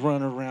kids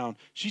run around.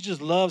 She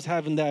just loves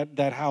having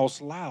that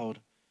house loud.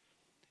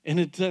 And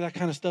that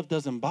kind of stuff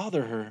doesn't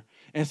bother her.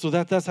 And so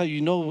that's how you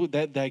know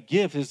that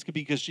gift is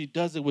because she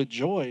does it with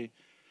joy.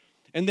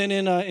 And then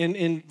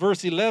in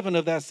verse 11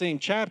 of that same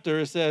chapter,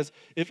 it says,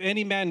 if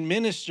any man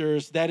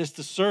ministers, that is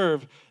to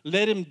serve,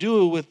 let him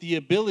do it with the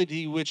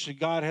ability which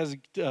God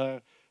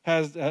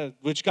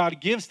which God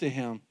gives to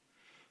him.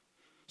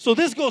 So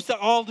this goes to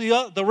all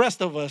the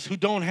rest of us who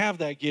don't have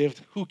that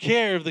gift, who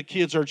care if the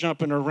kids are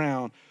jumping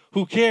around,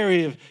 who care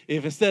if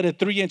instead of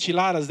 3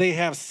 enchiladas, they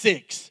have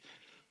 6.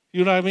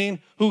 You know what I mean?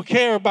 Who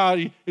care about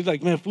it? It's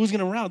like, man, food's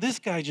getting around. This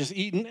guy just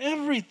eating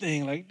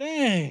everything. Like,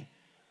 dang.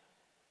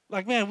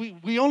 Like, man,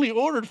 we only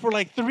ordered for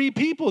like 3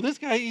 people. This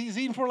guy is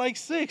eating for like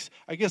 6.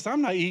 I guess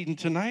I'm not eating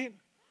tonight.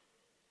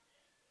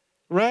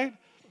 Right?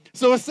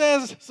 So it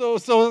says, so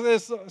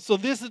this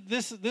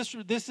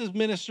is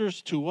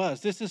ministers to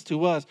us. This is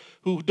to us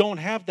who don't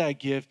have that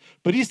gift.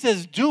 But he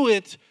says, do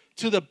it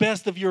to the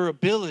best of your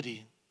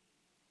ability.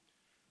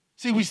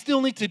 See, we still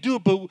need to do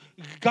it, but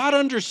God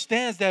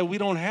understands that we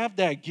don't have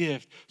that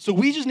gift. So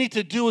we just need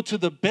to do it to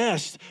the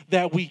best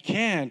that we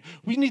can.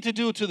 We need to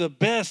do it to the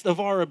best of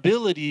our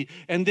ability,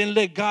 and then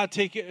let God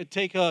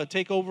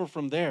take over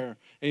from there.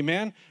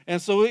 Amen?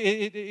 And so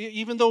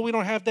even though we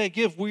don't have that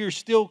gift, we are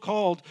still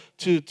called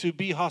to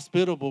be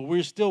hospitable.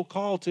 We're still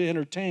called to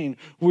entertain.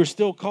 We're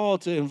still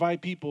called to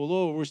invite people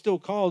over. We're still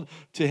called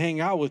to hang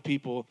out with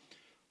people.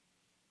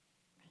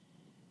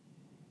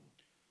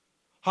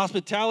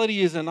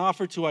 Hospitality is an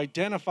offer to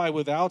identify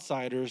with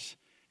outsiders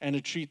and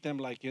to treat them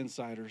like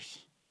insiders,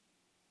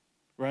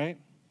 right?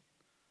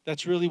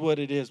 That's really what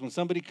it is. When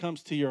somebody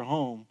comes to your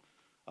home,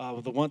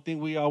 the one thing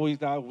we always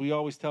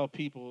tell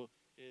people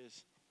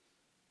is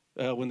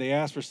when they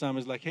ask for something,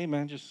 is like, hey,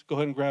 man, just go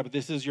ahead and grab it.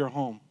 This is your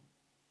home.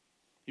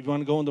 If you want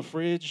to go in the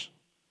fridge,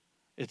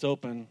 it's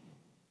open.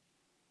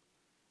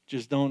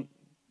 Just don't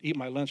eat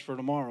my lunch for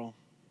tomorrow.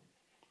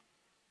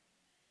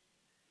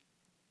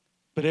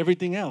 But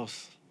everything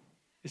else,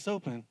 it's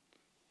open.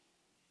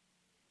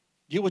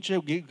 Get what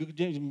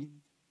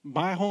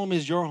my home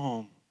is your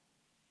home.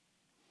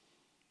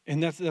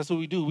 And that's what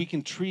we do. We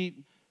can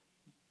treat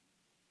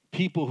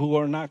people who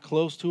are not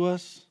close to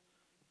us,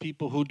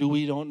 people who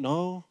we don't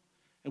know,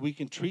 and we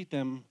can treat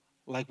them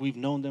like we've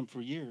known them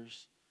for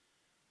years.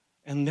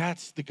 And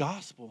that's the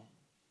gospel.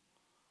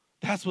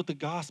 That's what the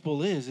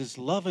gospel is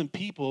loving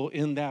people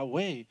in that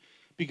way.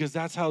 Because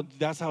that's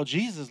how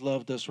Jesus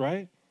loved us,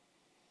 right?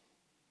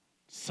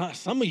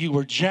 Some of you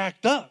were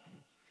jacked up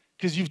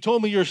because you've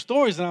told me your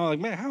stories, and I'm like,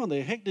 man, how in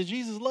the heck did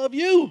Jesus love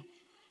you?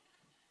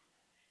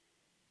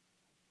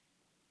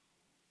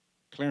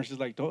 Clarence is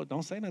like,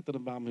 don't say nothing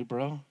about me,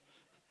 bro.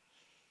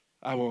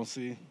 I won't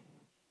see.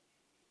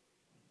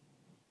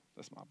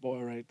 That's my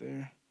boy right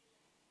there.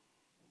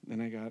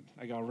 Then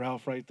I got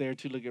Ralph right there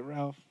too. Look at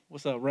Ralph.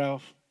 What's up,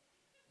 Ralph?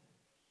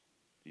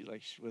 He's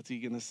like, what's he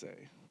gonna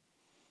say?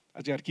 I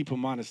just got to keep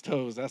him on his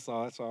toes. That's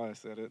all. That's all I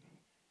said it.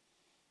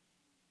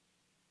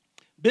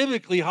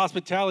 Biblically,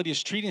 hospitality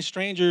is treating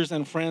strangers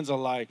and friends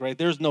alike, right?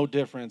 There's no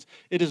difference.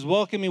 It is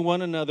welcoming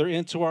one another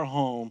into our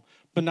home,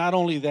 but not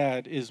only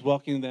that, is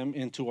welcoming them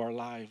into our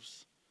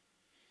lives.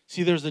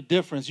 See, there's a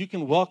difference. You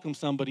can welcome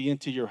somebody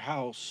into your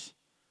house,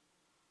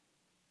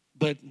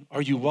 but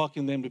are you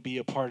welcoming them to be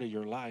a part of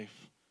your life?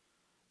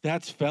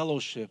 That's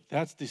fellowship.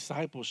 That's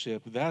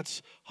discipleship.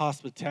 That's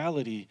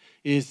hospitality,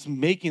 is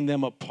making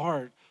them a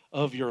part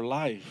of your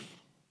life.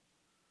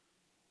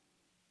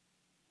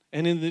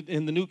 And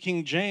in the New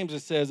King James, it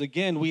says,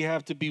 again, we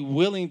have to be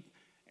willing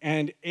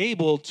and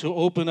able to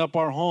open up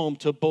our home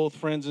to both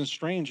friends and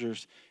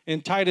strangers. In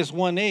Titus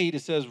 1:8,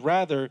 it says,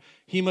 rather,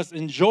 he must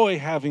enjoy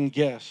having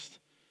guests.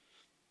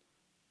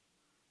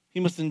 He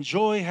must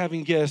enjoy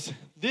having guests.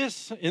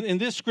 This, in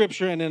this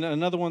scripture, and in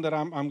another one that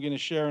I'm going to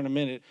share in a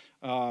minute,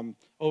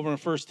 over in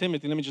 1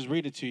 Timothy, let me just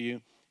read it to you.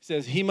 It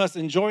says, he must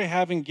enjoy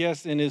having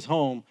guests in his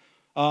home.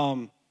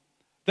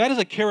 That is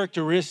a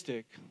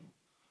characteristic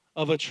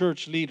of a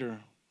church leader.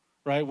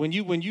 Right? When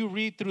you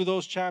read through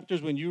those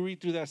chapters, when you read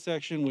through that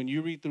section, when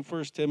you read through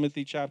 1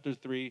 Timothy chapter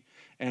 3,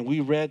 and we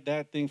read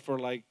that thing for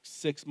like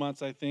 6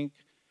 months, I think,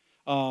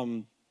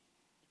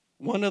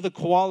 one of the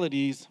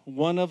qualities,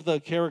 one of the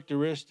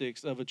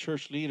characteristics of a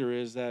church leader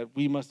is that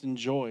we must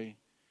enjoy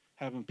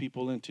having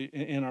people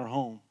in our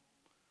home.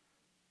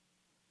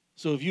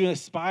 So if you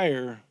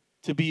aspire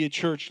to be a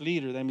church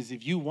leader, that means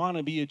if you want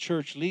to be a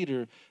church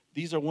leader,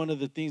 these are one of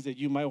the things that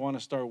you might want to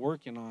start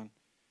working on,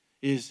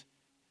 is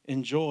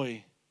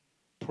enjoy,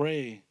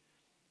 pray,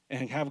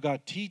 and have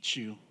God teach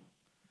you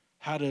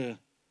how to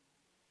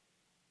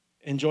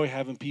enjoy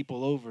having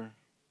people over.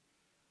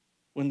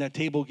 When that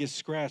table gets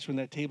scratched, when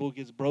that table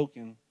gets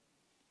broken,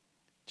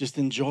 just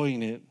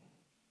enjoying it.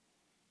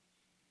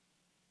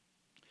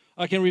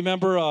 I can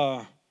remember,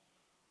 I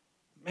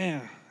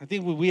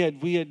think we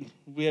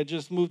had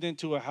just moved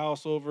into a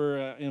house over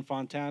in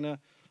Fontana,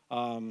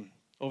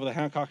 over the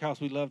Hancock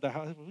house. We love that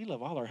house. We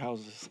love all our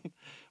houses.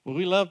 But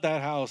we loved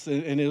that house,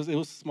 and it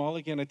was small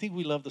again. I think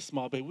we love the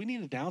small, but we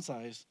need to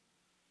downsize.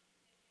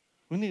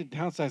 We need to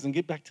downsize and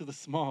get back to the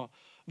small.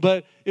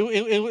 But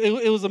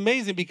it was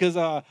amazing because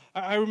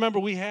I remember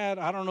we had,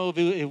 I don't know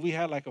if we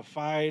had like a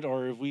fight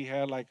or if we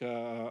had like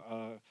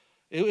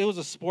it was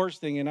a sports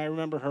thing. And I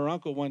remember her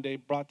uncle one day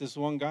brought this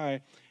one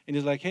guy, and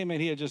he's like, hey, man,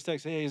 he had just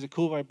texted, hey, is it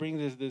cool if I bring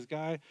this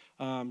guy?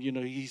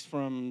 He's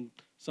from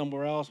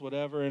somewhere else,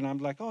 whatever. And I'm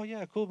like, oh,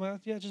 yeah, cool,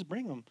 man. Yeah, just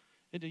bring him.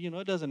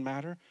 It doesn't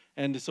matter.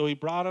 And so he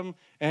brought him.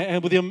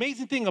 And the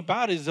amazing thing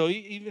about it is, though,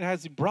 even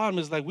as he brought him,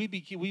 is like we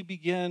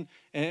began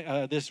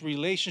this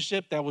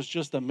relationship that was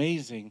just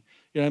amazing.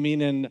 You know what I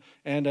mean?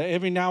 And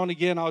every now and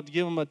again, I'll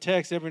give him a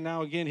text. Every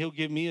now and again, he'll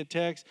give me a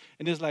text.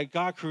 And it's like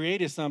God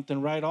created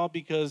something, right? All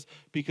because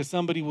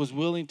somebody was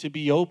willing to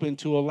be open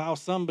to allow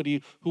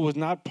somebody who was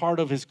not part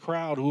of his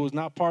crowd, who was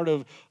not part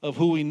of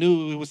who he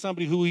knew. It was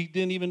somebody who he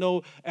didn't even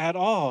know at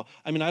all.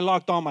 I mean, I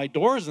locked all my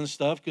doors and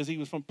stuff because he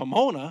was from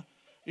Pomona.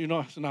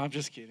 No, I'm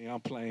just kidding.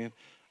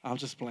 I'm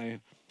just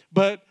playing.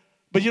 But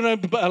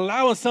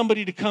allowing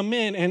somebody to come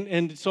in,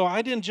 and so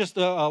I didn't just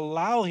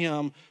allow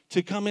him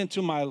to come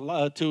into my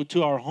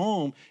to our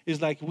home.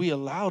 Is like we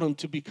allowed him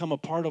to become a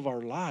part of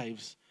our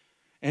lives,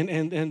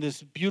 and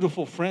this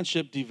beautiful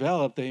friendship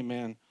developed.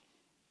 Amen.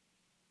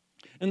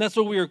 And that's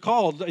what we are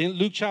called in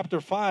Luke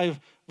chapter 5.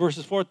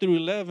 Verses 4 through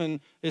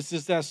 11, it's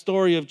just that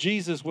story of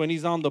Jesus when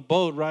he's on the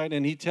boat, right?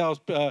 And he tells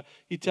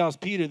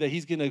Peter that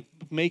he's going to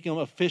make him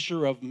a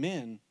fisher of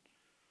men,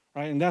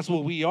 right? And that's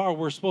what we are.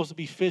 We're supposed to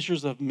be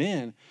fishers of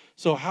men.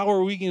 So how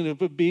are we going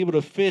to be able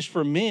to fish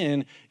for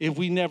men if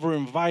we never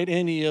invite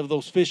any of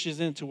those fishes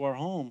into our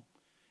home?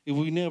 If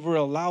we never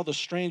allow the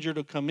stranger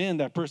to come in,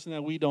 that person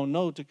that we don't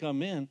know to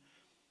come in?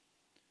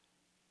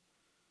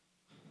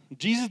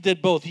 Jesus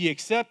did both. He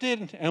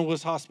accepted and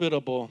was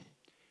hospitable.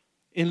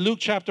 In Luke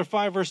chapter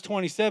 5, verse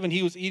 27,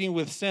 he was eating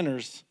with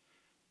sinners.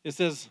 It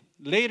says,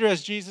 later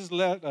as Jesus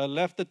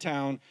left the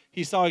town,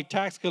 he saw a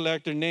tax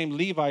collector named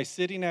Levi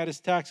sitting at his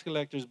tax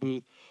collector's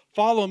booth.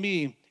 Follow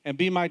me and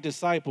be my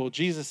disciple,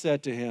 Jesus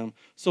said to him.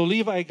 So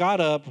Levi got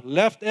up,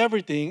 left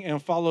everything,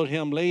 and followed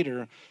him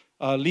later.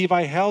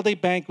 Levi held a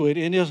banquet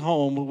in his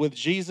home with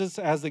Jesus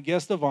as the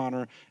guest of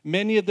honor.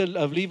 Many of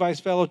Levi's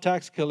fellow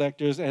tax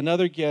collectors and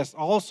other guests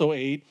also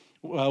ate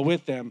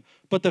with them.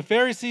 But the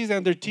Pharisees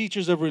and their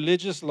teachers of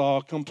religious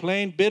law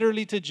complained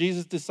bitterly to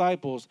Jesus'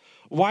 disciples,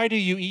 why do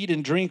you eat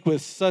and drink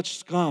with such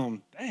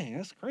scum? Dang,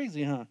 that's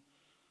crazy, huh?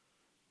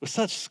 With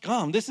such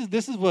scum. This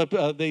is what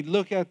they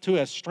look at too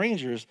as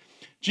strangers.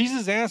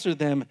 Jesus answered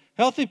them,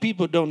 healthy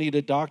people don't need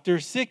a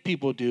doctor, sick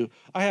people do.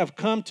 I have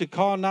come to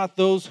call not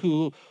those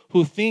who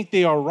think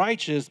they are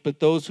righteous, but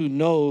those who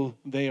know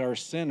they are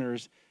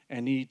sinners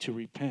and need to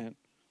repent.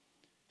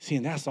 See,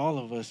 and that's all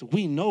of us.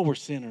 We know we're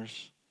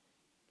sinners.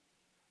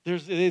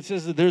 It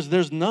says that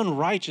there's none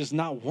righteous,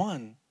 not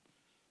one.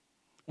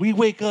 We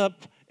wake up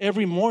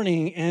every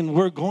morning and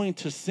we're going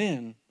to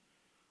sin.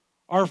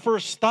 Our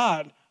first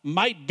thought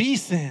might be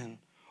sin.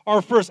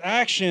 Our first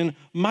action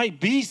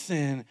might be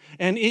sin.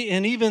 And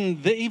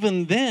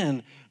even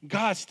then,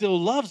 God still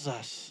loves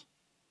us.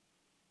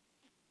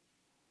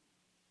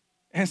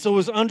 And so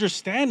it's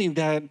understanding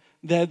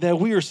that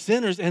we are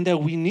sinners and that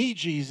we need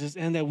Jesus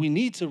and that we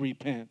need to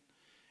repent.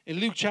 In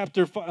Luke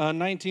chapter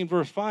 19,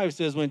 verse 5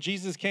 says, when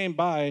Jesus came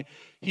by,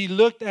 he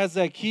looked at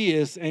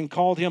Zacchaeus and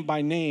called him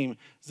by name.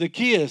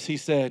 Zacchaeus, he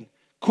said,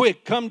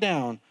 quick, come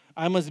down.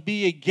 I must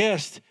be a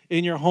guest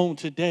in your home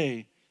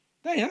today.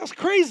 Dang, that's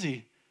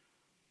crazy.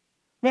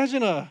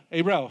 Imagine,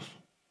 hey, Ralph,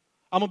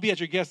 I'm going to be at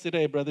your guest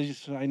today, brother.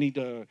 I need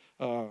a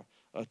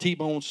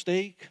T-bone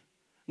steak.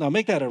 No,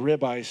 make that a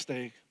ribeye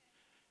steak.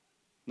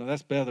 No,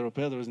 that's Pedro.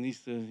 Pedro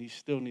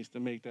still needs to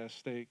make that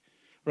steak,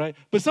 right?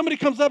 But somebody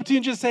comes up to you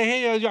and just say,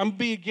 hey, I'm going to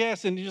be a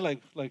guest. And you're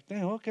like,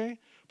 damn, okay.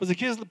 But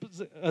Zacchaeus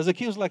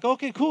was like,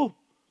 okay, cool,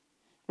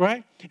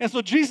 right? And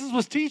so Jesus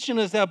was teaching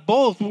us that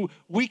both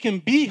we can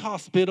be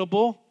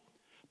hospitable,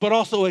 but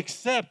also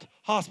accept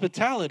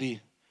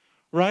hospitality,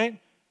 right?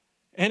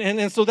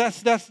 And so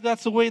that's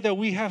the way that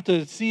we have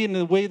to see it, and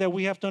the way that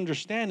we have to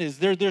understand is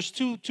there's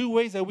two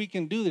ways that we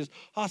can do this.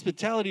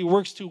 Hospitality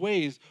works two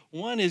ways.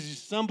 One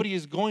is somebody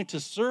is going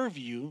to serve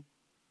you,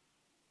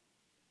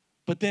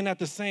 but then at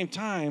the same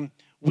time,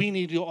 we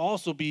need to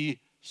also be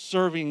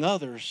serving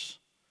others.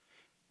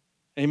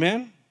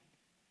 Amen?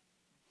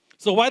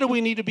 So why do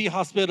we need to be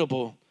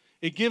hospitable?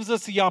 It gives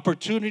us the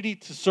opportunity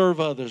to serve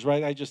others,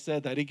 right? I just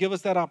said that. It gives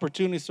us that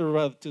opportunity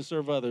to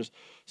serve others.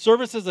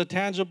 Service is a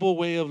tangible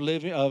way of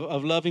living,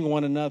 of loving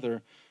one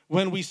another.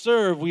 When we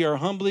serve, we are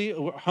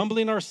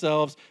humbling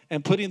ourselves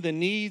and putting the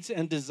needs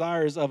and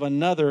desires of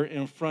another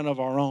in front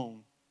of our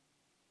own.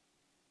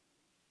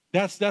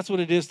 That's what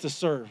it is to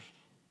serve.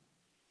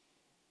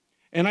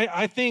 And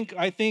I think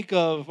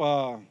of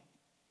like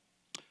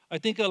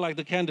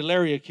the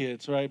Candelaria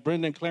kids, right?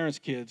 Brendan Clarence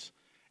kids.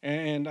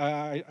 And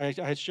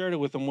I shared it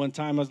with them one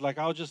time. I was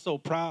just so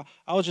proud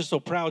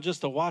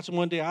just to watch them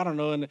one day. I don't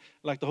know, and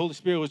like the Holy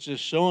Spirit was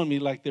just showing me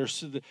like their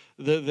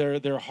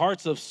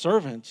hearts of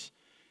servants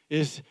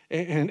is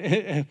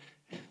and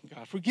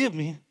God forgive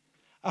me.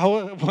 I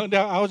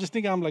was just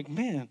thinking, I'm like,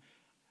 man,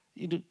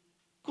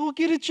 go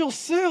get it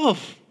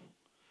yourself,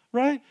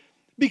 right?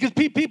 Because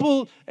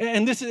people,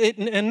 and this is,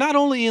 and not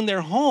only in their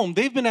home,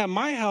 they've been at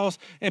my house,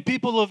 and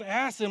people have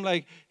asked them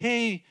like,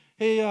 hey,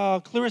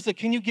 Clarissa,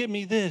 can you get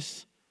me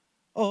this?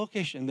 Oh,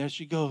 okay, and there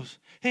she goes.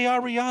 Hey,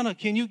 Ariana,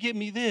 can you get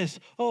me this?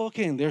 Oh,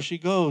 okay, and there she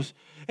goes.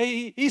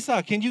 Hey,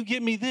 Isa, can you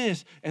get me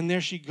this? And there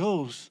she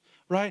goes,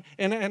 right?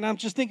 And I'm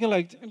just thinking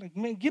like,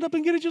 man, get up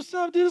and get it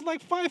yourself, dude. It's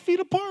like 5 feet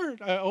apart,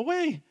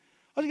 away.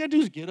 All you got to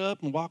do is get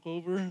up and walk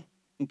over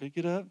and pick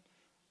it up.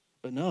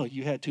 But no,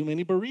 you had too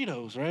many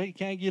burritos, right? You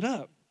can't get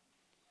up.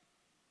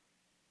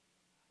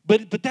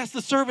 But that's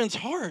the servant's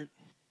heart.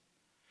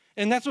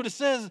 And that's what it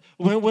says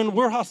when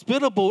we're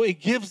hospitable. It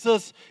gives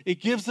us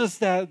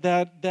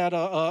that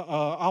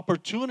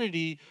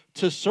opportunity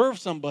to serve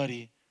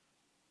somebody,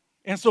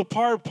 and so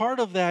part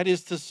of that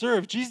is to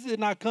serve. Jesus did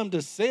not come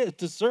to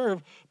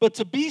serve, but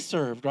to be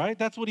served. Right?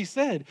 That's what he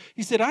said.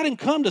 He said, "I didn't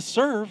come to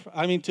serve.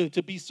 I mean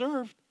to be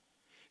served."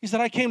 He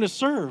said, "I came to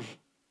serve."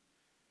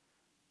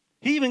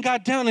 He even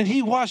got down and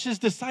he washed his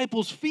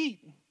disciples' feet,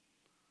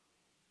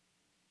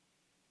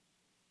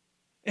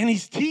 and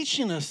he's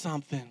teaching us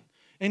something.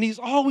 And he's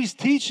always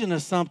teaching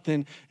us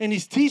something, and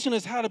he's teaching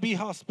us how to be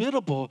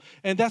hospitable.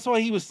 And that's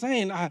why he was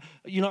saying, I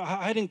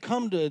didn't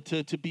come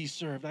to be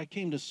served. I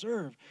came to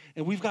serve.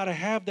 And we've got to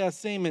have that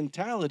same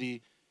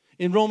mentality.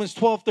 In Romans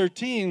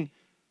 12:13,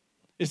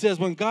 it says,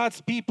 when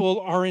God's people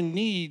are in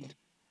need,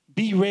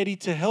 be ready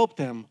to help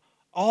them.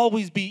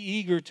 Always be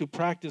eager to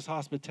practice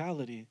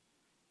hospitality.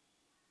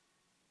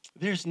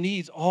 There's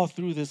needs all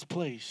through this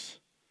place.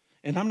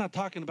 And I'm not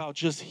talking about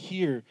just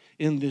here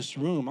in this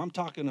room. I'm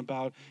talking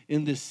about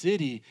in this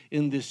city,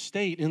 in this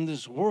state, in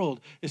this world,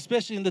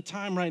 especially in the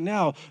time right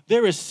now.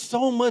 There is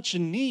so much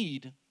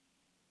need.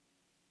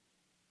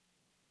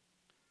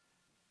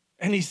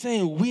 And he's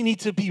saying we need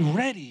to be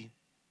ready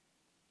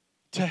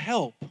to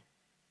help.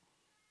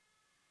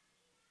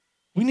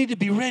 We need to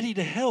be ready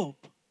to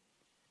help.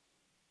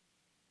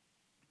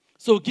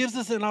 So it gives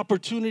us an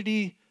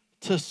opportunity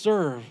to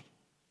serve.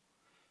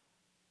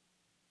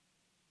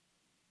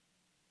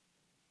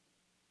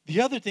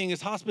 The other thing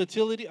is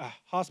hospitality.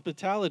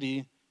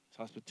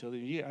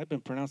 Yeah, I've been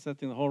pronouncing that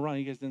thing the whole run.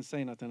 You guys didn't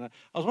say nothing. I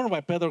was wondering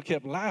why Pedro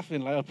kept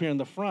laughing like up here in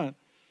the front.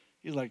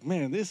 He's like,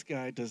 man, this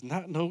guy does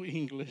not know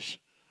English.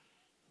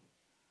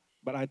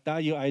 But I tell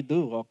you, I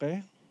do,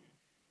 okay?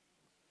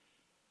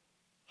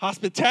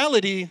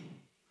 Hospitality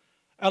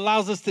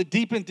allows us to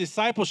deepen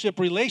discipleship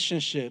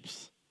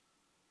relationships.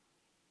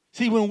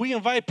 See, when we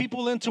invite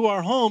people into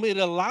our home, it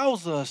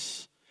allows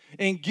us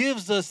and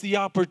gives us the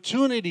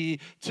opportunity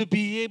to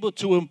be able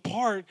to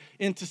impart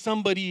into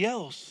somebody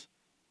else.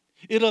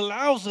 It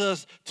allows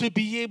us to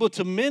be able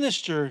to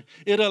minister.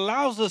 It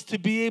allows us to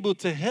be able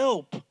to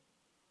help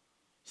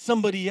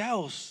somebody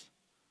else.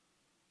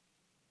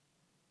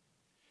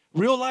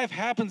 Real life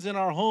happens in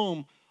our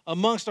home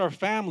amongst our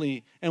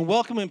family and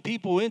welcoming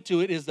people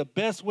into it is the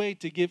best way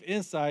to give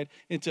insight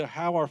into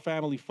how our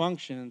family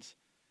functions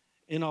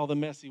in all the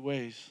messy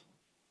ways.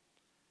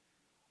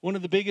 One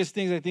of the biggest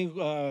things I think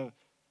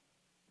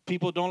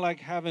people don't like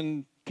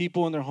having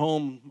people in their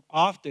home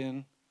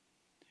often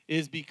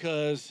is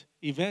because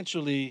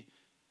eventually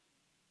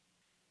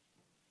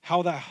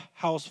how the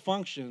house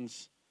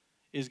functions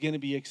is going to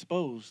be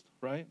exposed,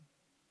 right?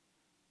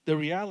 The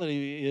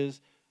reality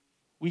is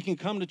we can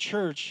come to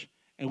church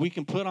and we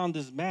can put on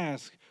this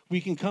mask.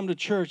 We can come to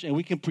church and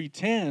we can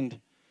pretend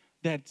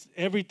that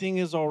everything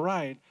is all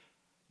right,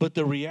 but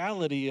the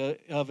reality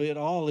of it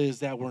all is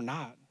that we're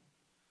not,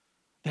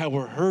 that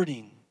we're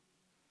hurting,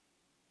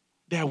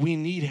 that we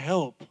need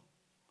help.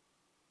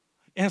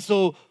 And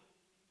so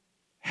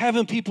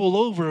having people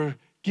over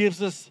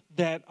gives us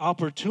that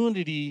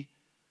opportunity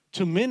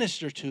to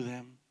minister to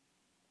them.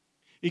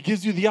 It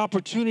gives you the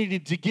opportunity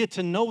to get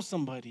to know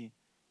somebody,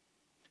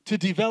 to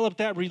develop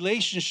that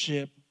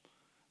relationship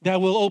that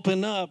will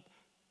open up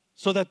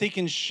so that they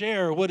can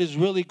share what is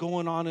really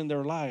going on in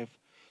their life,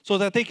 so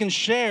that they can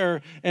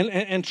share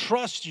and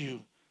trust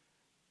you,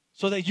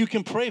 so that you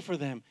can pray for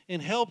them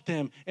and help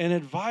them and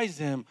advise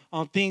them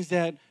on things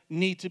that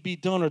need to be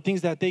done or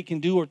things that they can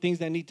do or things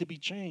that need to be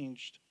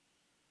changed.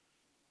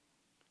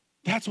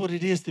 That's what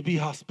it is to be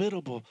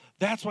hospitable.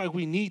 That's why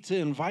we need to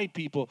invite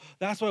people.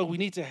 That's why we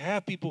need to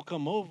have people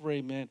come over,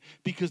 amen,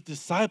 because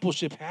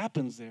discipleship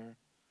happens there.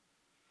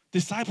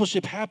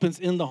 Discipleship happens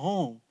in the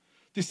home.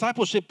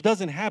 Discipleship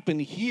doesn't happen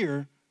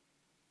here.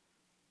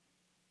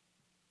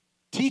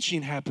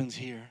 Teaching happens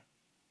here.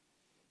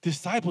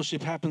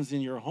 Discipleship happens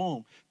in your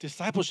home.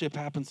 Discipleship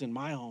happens in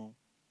my home.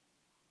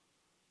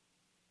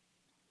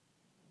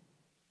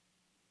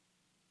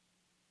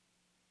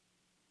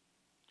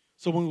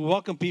 So when we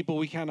welcome people,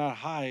 we cannot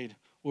hide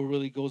what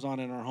really goes on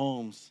in our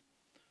homes.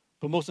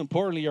 But most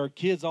importantly, our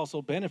kids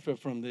also benefit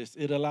from this.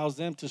 It allows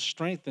them to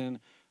strengthen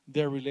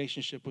their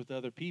relationship with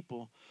other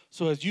people.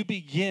 So as you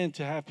begin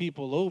to have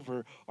people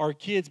over, our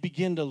kids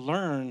begin to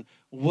learn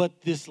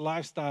what this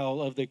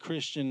lifestyle of the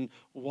Christian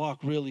walk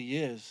really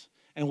is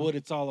and what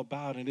it's all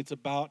about. And it's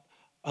about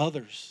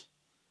others.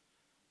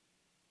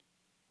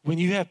 When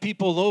you have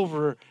people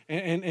over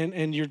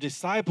and you're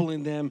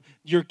discipling them,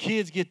 your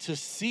kids get to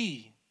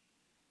see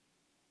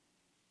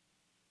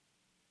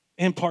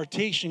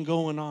impartation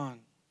going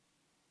on.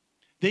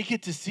 They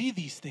get to see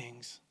these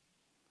things.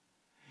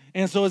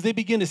 And so as they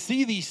begin to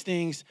see these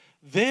things,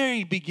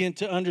 they begin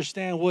to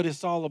understand what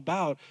it's all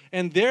about.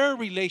 And their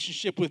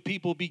relationship with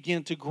people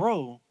begin to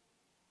grow.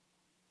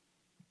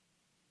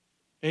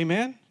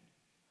 Amen?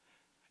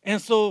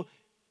 And so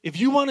if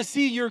you want to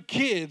see your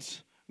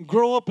kids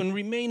grow up and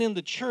remain in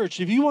the church,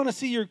 if you want to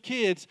see your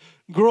kids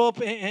grow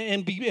up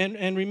and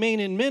remain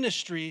in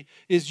ministry,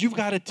 is you've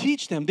got to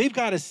teach them. They've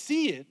got to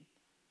see it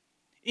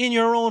in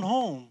your own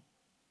home.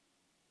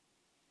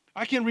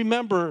 I can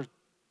remember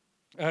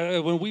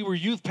when we were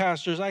youth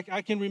pastors,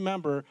 I can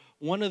remember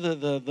one of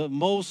the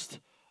most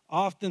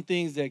often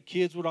things that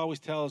kids would always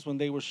tell us when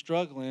they were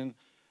struggling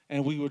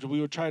and we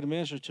would try to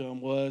minister to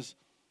them was,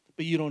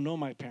 but you don't know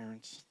my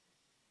parents.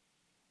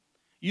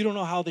 You don't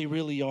know how they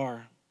really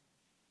are.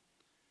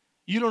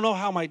 You don't know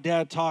how my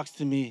dad talks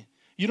to me.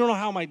 You don't know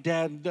how my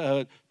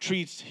dad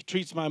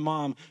treats my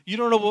mom. You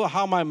don't know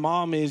how my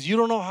mom is. You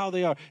don't know how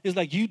they are. It's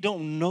like you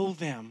don't know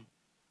them.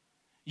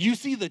 You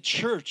see the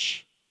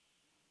church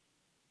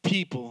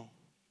people.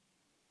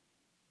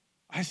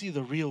 I see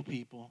the real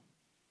people.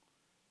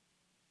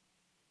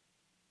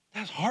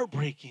 That's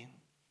heartbreaking,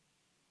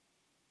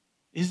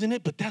 isn't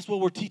it? But that's what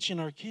we're teaching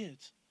our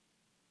kids.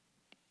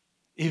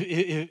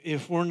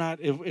 If we're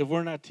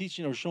not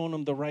teaching or showing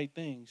them the right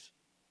things,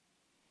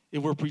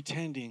 if we're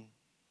pretending.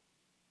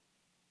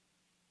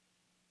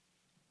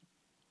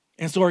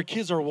 And so our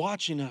kids are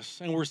watching us,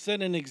 and we're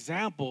setting an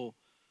example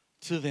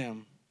to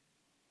them.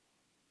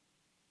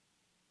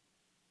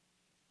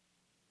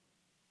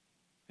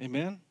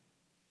 Amen?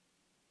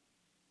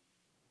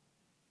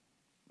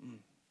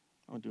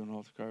 I'm doing an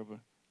altar card, but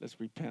let's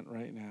repent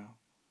right now.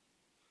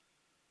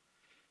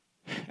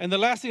 And the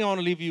last thing I want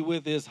to leave you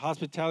with is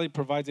hospitality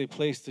provides a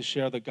place to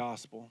share the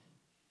gospel.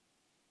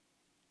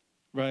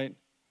 Right?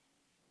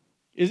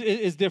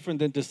 It's different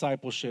than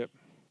discipleship.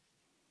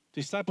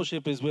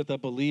 Discipleship is with a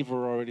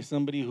believer already,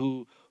 somebody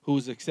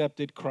who's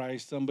accepted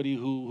Christ, somebody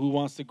who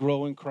wants to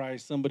grow in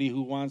Christ, somebody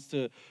who wants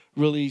to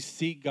really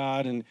seek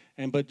God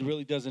but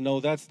really doesn't know.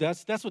 That's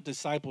what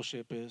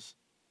discipleship is.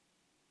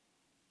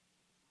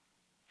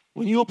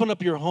 When you open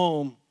up your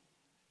home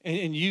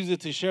and use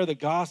it to share the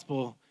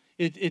gospel,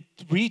 it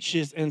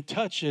reaches and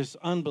touches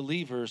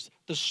unbelievers,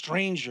 the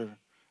stranger.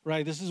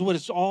 Right? This is what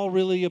it's all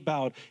really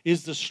about,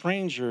 is the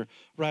stranger,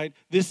 right?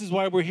 This is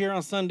why we're here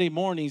on Sunday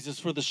mornings, is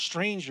for the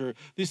stranger.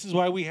 This is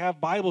why we have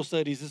Bible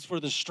studies, it's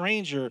for the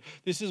stranger.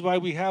 This is why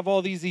we have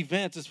all these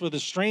events, it's for the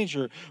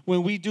stranger.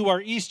 When we do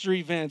our Easter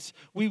events,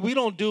 we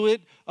don't do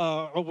it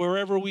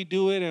wherever we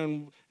do it,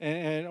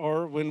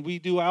 or when we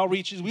do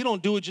outreaches, we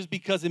don't do it just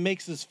because it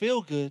makes us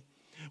feel good.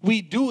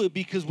 We do it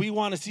because we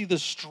want to see the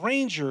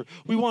stranger.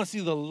 We want to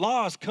see the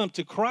lost come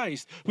to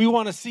Christ. We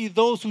want to see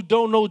those who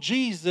don't know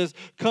Jesus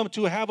come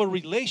to have a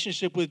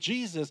relationship with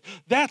Jesus.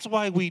 That's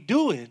why we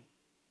do it.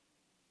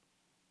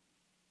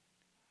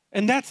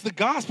 And that's the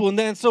gospel. And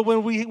then so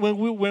when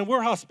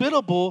we're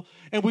hospitable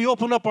and we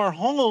open up our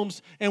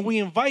homes and we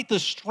invite the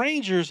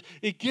strangers,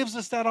 it gives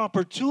us that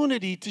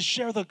opportunity to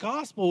share the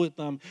gospel with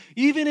them.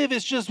 Even if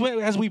it's just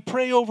as we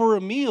pray over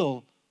a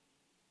meal,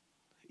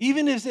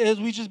 even as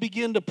we just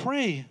begin to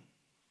pray,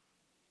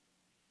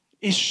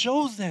 it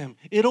shows them,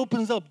 it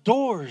opens up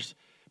doors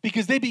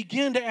because they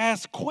begin to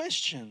ask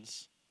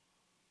questions.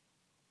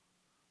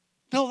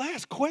 They'll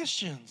ask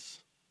questions.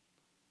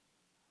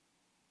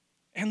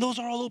 And those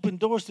are all open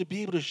doors to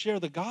be able to share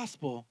the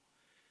gospel.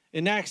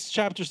 In Acts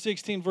chapter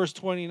 16, verse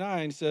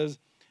 29 says,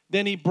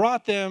 then he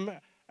brought them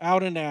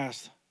out and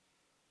asked,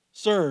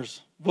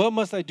 sirs, what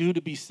must I do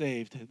to be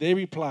saved? They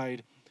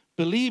replied,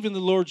 believe in the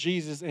Lord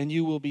Jesus and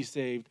you will be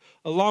saved,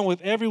 along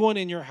with everyone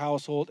in your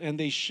household. And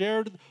they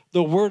shared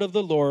the word of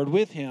the Lord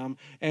with him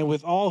and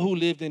with all who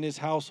lived in his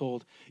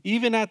household.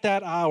 Even at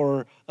that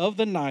hour of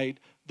the night,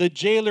 the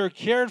jailer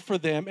cared for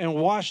them and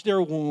washed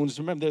their wounds.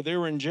 Remember, they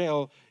were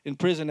in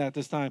prison at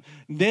this time.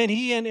 Then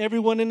he and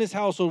everyone in his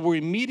household were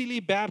immediately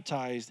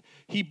baptized.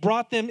 He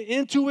brought them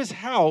into his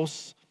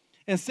house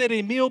and set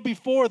a meal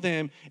before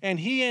them, and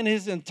he and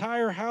his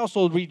entire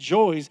household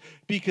rejoiced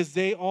because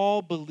they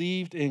all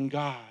believed in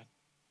God.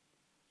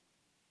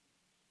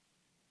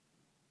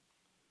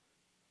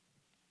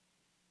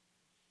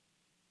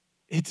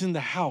 It's in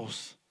the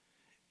house.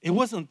 It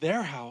wasn't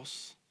their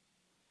house.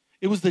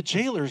 It was the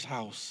jailer's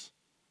house.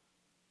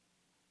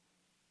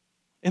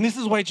 And this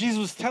is why Jesus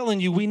was telling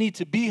you we need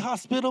to be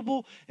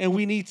hospitable and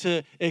we need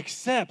to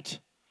accept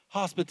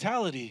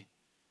hospitality.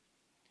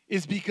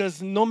 Is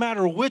because no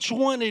matter which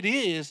one it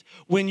is,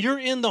 when you're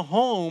in the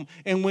home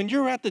and when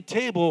you're at the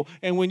table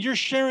and when you're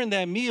sharing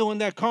that meal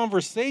and that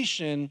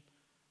conversation,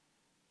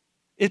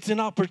 it's an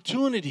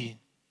opportunity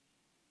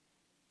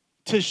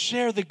to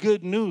share the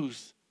good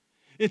news.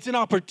 It's an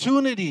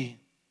opportunity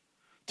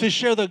to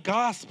share the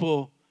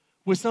gospel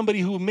with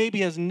somebody who maybe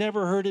has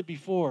never heard it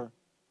before.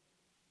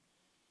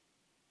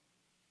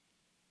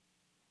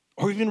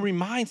 Or even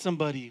remind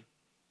somebody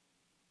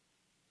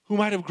who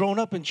might have grown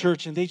up in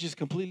church and they just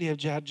completely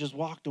have just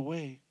walked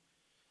away.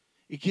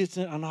 It gives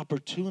them an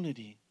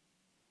opportunity.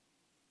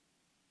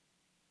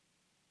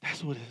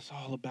 That's what it's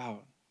all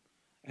about.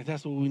 And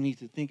that's what we need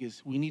to think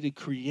is we need to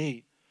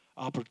create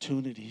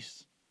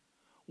opportunities.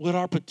 What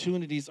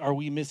opportunities are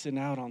we missing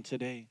out on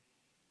today?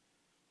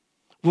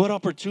 What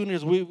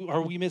opportunities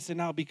are we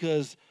missing out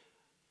because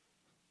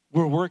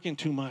we're working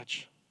too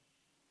much?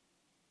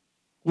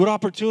 What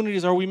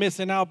opportunities are we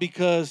missing out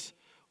because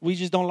we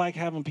just don't like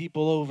having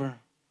people over?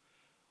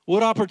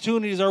 What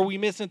opportunities are we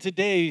missing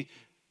today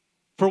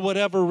for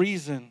whatever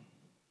reason?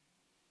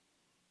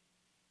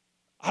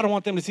 I don't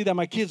want them to see that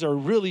my kids are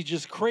really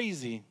just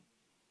crazy.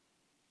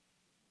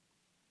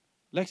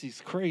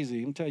 Lexi's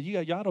crazy. I'm telling you,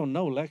 y'all don't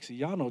know Lexi.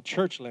 Y'all know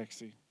church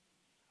Lexi.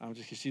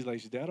 She's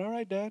like, Dad, all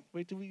right, Dad,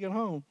 wait till we get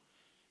home.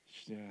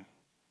 Yeah.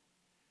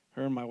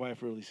 Her and my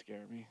wife really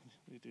scare me.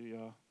 They do,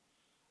 y'all.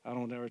 I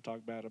don't ever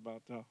talk bad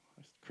about them.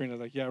 Karina's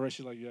like, yeah, right.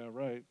 She's like, yeah,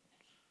 right.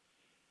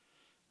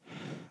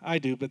 I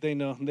do, but they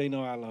know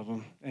I love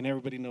them. And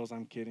everybody knows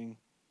I'm kidding.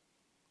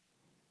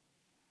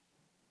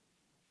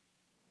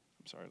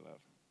 I'm sorry, love.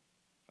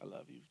 I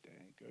love you.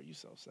 Dang, girl, you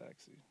so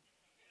sexy.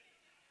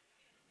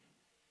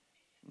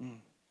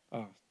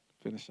 Oh,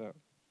 finish up.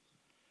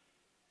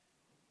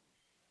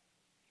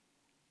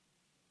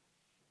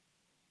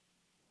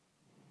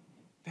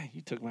 Dang,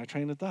 you took my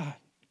train of thought.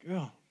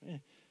 Girl,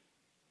 man.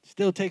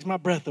 Still takes my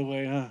breath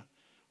away, huh?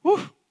 Woo!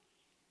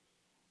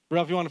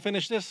 Ralph, you want to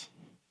finish this?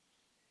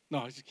 No,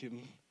 I'm just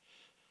kidding.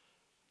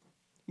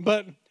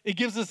 But it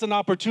gives us an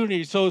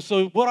opportunity. So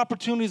what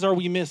opportunities are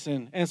we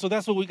missing? And so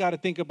that's what we got to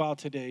think about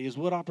today is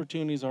what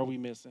opportunities are we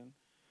missing?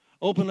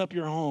 Open up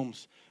your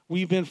homes.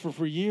 We've been,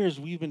 for years,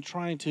 we've been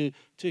trying to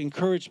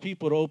encourage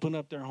people to open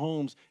up their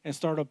homes and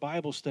start a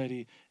Bible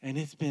study. And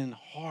it's been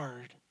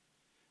hard.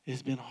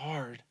 It's been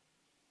hard.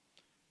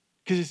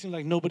 Because it seems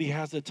like nobody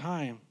has the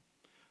time.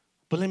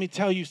 But let me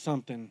tell you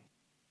something.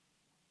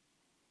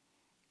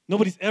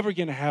 Nobody's ever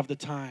going to have the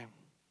time.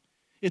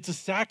 It's a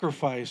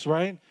sacrifice,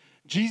 right?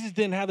 Jesus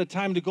didn't have the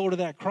time to go to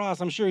that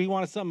cross. I'm sure he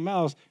wanted something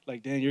else.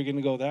 Like, Dan, you're going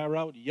to go that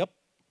route? Yep.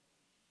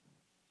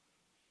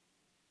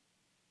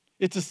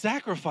 It's a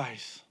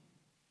sacrifice.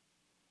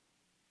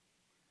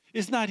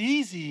 It's not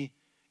easy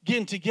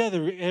getting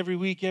together every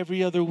week,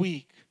 every other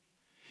week.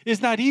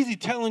 It's not easy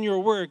telling your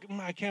work,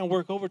 I can't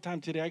work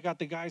overtime today. I got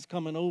the guys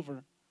coming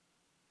over.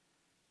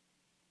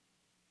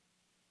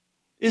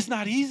 It's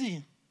not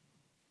easy,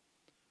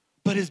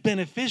 but it's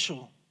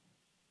beneficial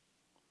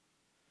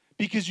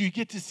because you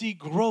get to see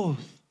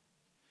growth.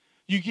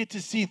 You get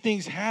to see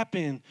things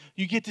happen.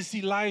 You get to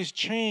see lives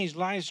change,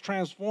 lives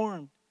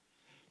transformed.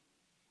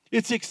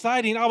 It's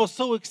exciting. I was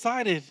so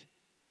excited.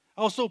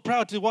 I was so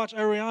proud to watch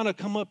Ariana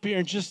come up here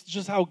and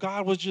just how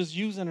God was just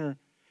using her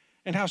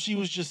and how she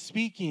was just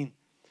speaking.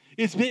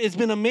 It's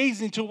been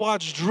amazing to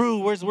watch Drew.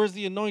 Where's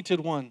the anointed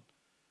one?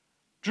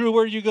 Drew,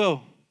 where'd you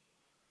go?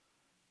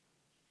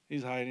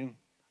 He's hiding.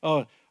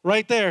 Oh,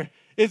 right there.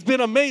 It's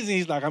been amazing.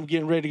 He's like, I'm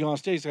getting ready to go on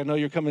stage. I know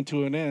you're coming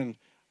to an end.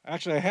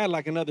 Actually, I had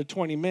like another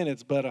 20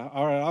 minutes, but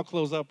all right, I'll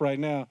close up right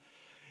now.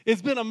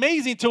 It's been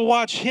amazing to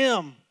watch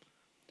him,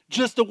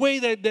 just the way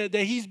that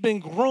he's been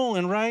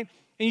growing, right?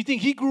 And you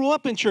think he grew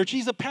up in church.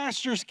 He's a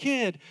pastor's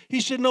kid. He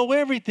should know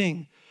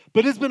everything.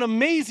 But it's been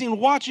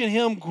amazing watching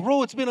him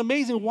grow. It's been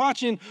amazing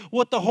watching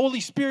what the Holy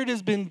Spirit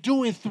has been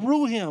doing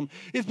through him.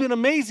 It's been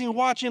amazing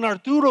watching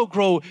Arturo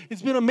grow.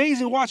 It's been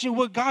amazing watching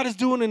what God is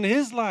doing in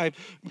his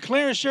life.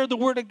 Clarence shared the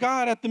word of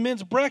God at the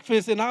men's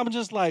breakfast, and I'm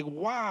just like,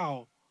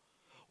 wow,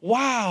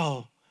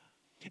 wow.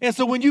 And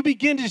so when you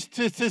begin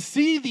to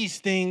see these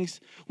things,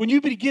 when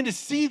you begin to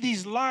see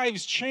these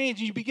lives change,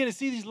 you begin to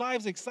see these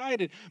lives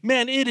excited,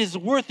 man, it is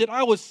worth it.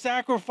 I would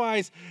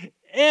sacrifice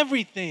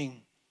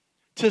everything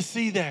to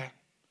see that.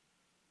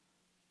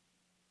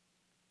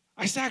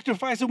 I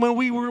sacrificed it when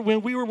we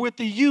were with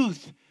the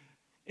youth,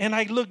 and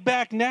I look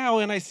back now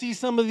and I see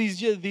some of these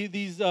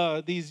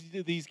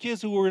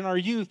kids who were in our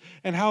youth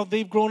and how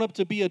they've grown up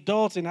to be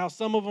adults, and how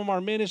some of them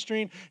are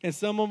ministering and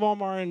some of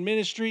them are in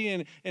ministry,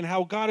 and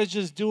how God is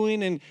just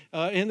doing in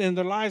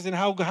their lives, and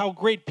how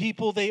great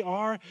people they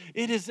are.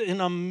 It is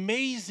an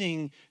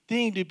amazing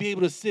thing to be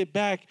able to sit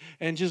back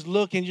and just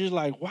look, and you're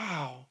like,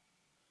 wow.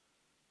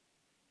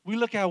 We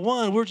look at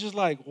one, we're just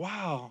like,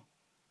 wow.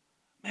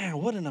 Man,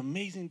 what an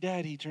amazing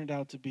dad he turned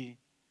out to be.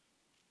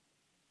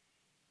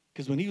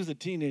 Because when he was a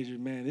teenager,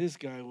 man, this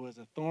guy was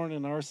a thorn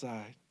in our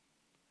side.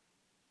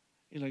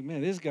 You're like, man,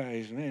 this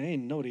guy, man,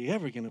 ain't nobody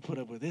ever going to put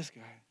up with this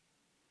guy.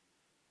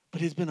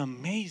 But it's been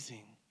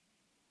amazing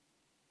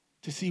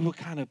to see what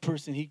kind of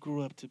person he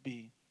grew up to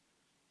be.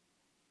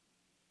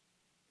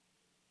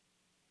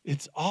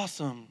 It's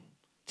awesome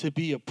to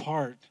be a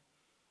part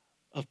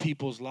of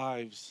people's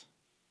lives.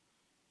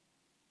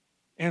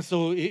 And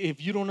so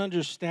if you don't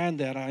understand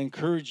that, I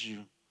encourage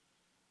you,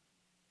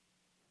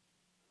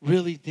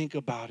 really think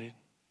about it.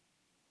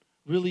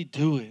 Really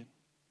do it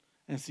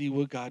and see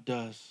what God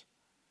does.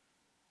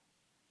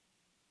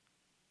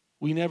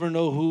 We never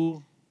know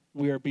who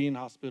we are being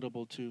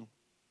hospitable to.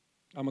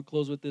 I'm going to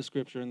close with this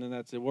scripture, and then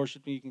that's it.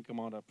 Worship me, you can come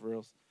on up, for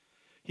us.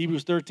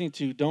 Hebrews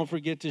 13:2. Don't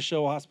forget to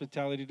show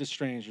hospitality to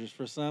strangers,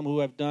 for some who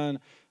have done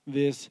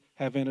this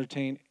have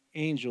entertained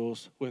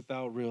angels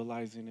without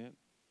realizing it.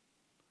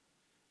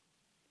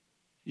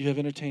 You have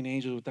entertained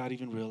angels without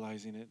even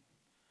realizing it.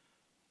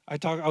 I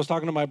was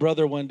talking to my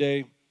brother one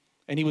day,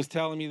 and he was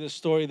telling me this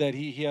story that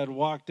he had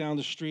walked down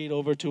the street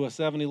over to a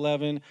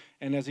 7-Eleven,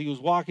 and as he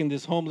was walking,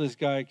 this homeless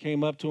guy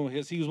came up to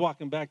him. He was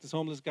walking back, this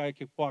homeless guy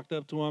walked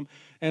up to him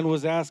and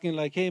was asking,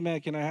 like, hey,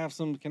 man, can I have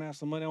some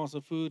money? I want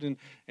some food.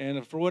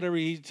 And for whatever,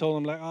 he told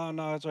him, like, oh,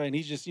 no, that's right. And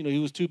he just, he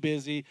was too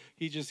busy.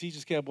 He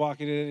just kept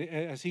walking. And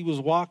as he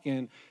was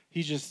walking,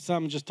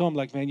 something just told him,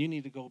 like, man, you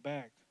need to go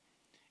back.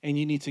 And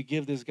you need to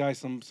give this guy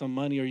some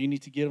money, or you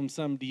need to give him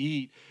something to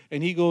eat.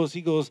 And he goes,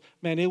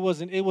 man, it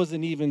wasn't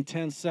even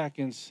 10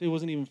 seconds. It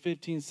wasn't even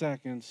 15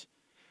 seconds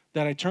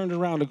that I turned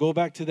around to go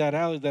back to that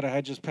alley that I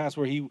had just passed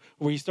where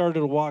he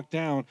started to walk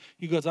down.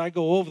 He goes, I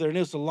go over there, and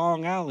it's a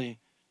long alley.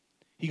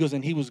 He goes,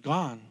 and he was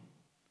gone.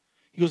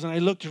 He goes, and I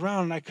looked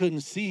around, and I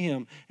couldn't see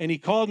him. And he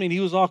called me, and he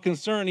was all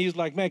concerned. He's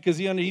like, man, because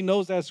he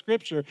knows that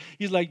scripture.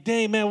 He's like,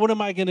 dang, man, what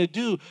am I going to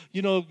do?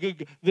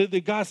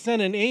 The God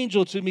sent an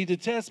angel to me to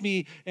test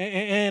me,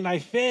 and I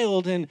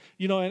failed. And,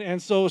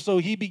 so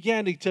he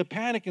began to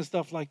panic and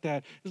stuff like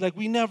that. It's like,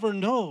 we never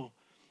know.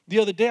 The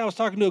other day, I was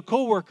talking to a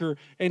coworker,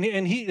 and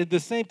the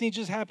same thing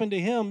just happened to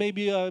him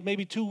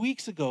maybe 2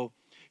 weeks ago.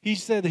 He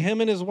said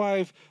him and his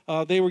wife,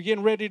 they were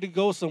getting ready to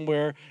go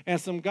somewhere, and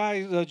some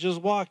guy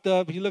just walked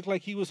up. He looked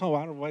like he was home.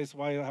 I don't know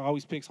why I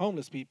always picks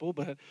homeless people,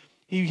 but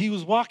he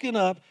was walking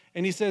up,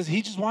 and he says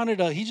he just wanted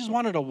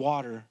a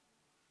water.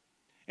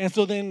 And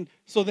so then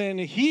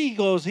he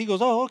goes,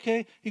 oh,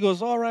 okay. He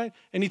goes, all right.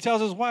 And he tells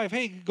his wife,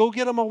 hey, go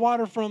get him a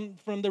water from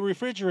the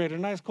refrigerator,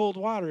 nice cold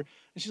water.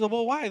 And she said,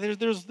 well, why?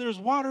 There's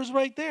waters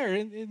right there,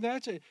 and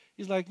that's it.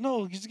 He's like,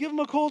 no, just give him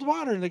a cold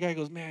water. And the guy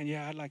goes, man,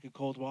 yeah, I'd like a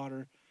cold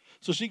water.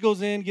 So she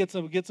goes in, gets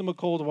him a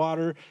cold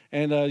water,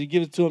 and you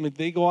give it to him.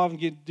 They go off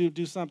and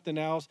do something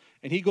else,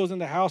 and he goes in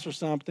the house or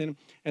something.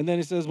 And then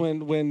it says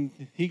when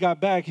he got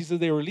back, he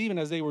said they were leaving.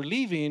 As they were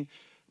leaving,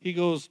 he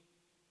goes,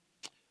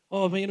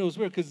 oh, man, it was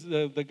weird because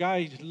the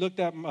guy looked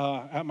at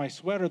my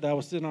sweater that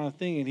was sitting on a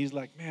thing, and he's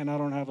like, man, I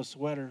don't have a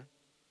sweater.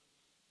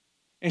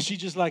 And she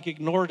just like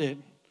ignored it,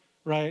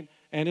 right?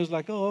 And it was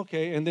like, oh,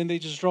 okay. And then they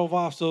just drove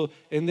off. So,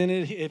 and then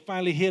it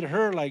finally hit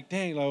her like,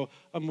 dang,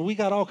 we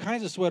got all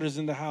kinds of sweaters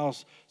in the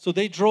house. So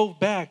they drove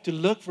back to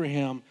look for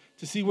him,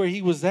 to see where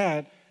he was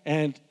at.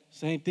 And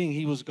same thing,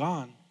 he was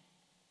gone.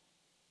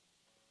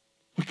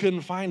 We couldn't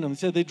find him. They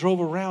said they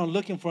drove around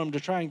looking for him to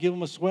try and give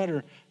him a sweater,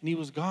 and he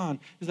was gone.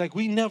 It's like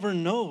we never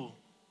know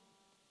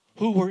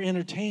who we're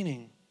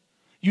entertaining.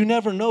 You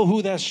never know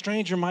who that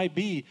stranger might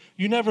be.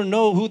 You never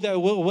know who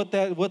what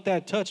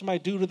that touch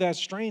might do to that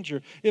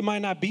stranger. It might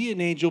not be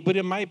an angel, but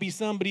it might be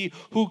somebody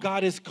who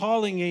God is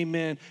calling,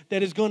 amen,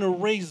 that is going to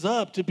raise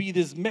up to be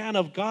this man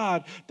of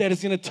God that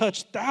is going to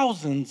touch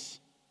thousands.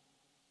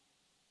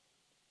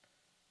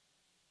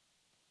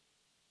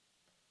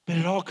 But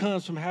it all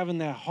comes from having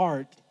that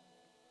heart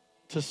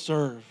to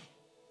serve,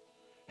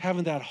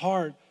 having that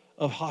heart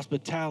of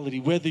hospitality,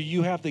 whether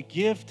you have the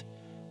gift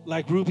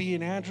like Ruby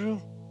and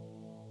Andrew,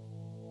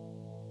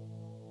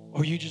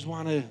 or you just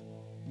want to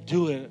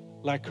do it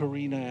like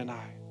Karina and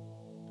I.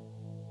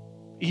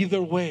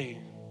 Either way,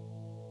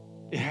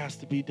 it has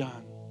to be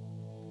done.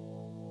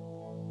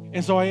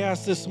 And so I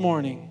asked this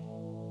morning,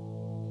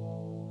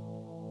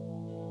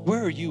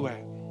 where are you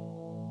at?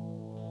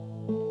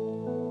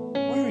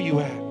 Where are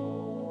you at?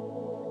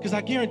 Because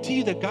I guarantee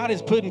you that God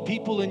is putting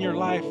people in your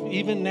life,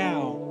 even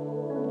now,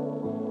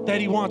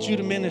 that He wants you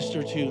to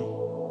minister to.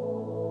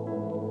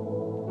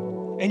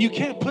 And you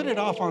can't put it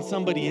off on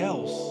somebody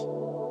else.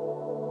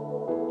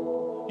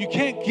 You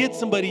can't get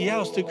somebody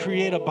else to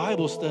create a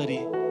Bible study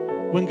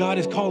when God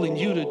is calling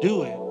you to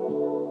do it.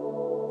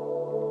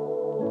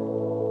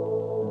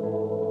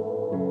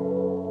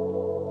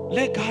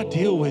 Let God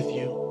deal with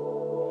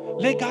you.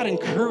 Let God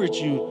encourage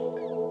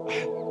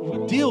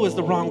you. Deal is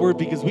the wrong word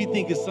because we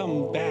think it's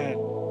something bad.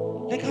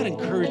 Let God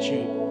encourage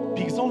you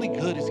because only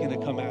good is going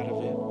to come out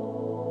of it.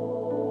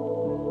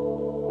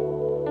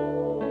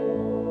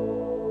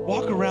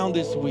 Walk around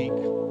this week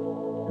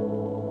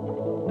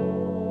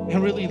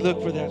and really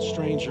look for that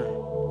stranger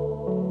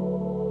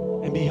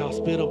and be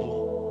hospitable.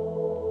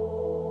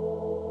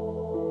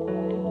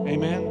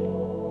 Amen.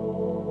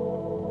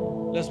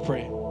 Let's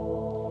pray.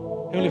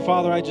 Heavenly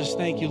Father, I just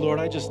thank you, Lord.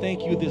 I just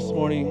thank you this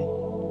morning.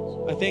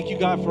 I thank you,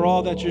 God, for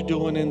all that you're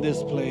doing in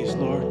this place,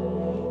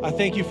 Lord. I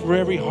thank you for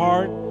every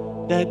heart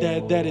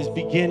that is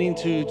beginning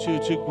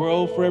to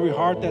grow, for every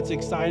heart that's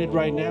excited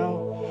right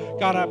now.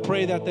 God, I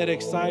pray that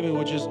excitement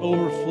would just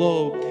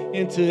overflow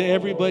into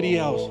everybody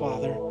else,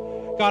 Father.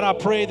 God, I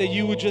pray that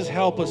you would just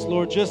help us,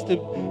 Lord, just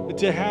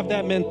to have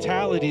that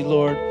mentality,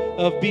 Lord,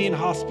 of being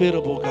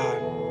hospitable,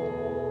 God.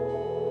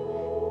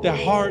 That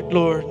heart,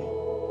 Lord,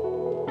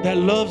 that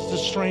loves the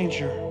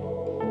stranger.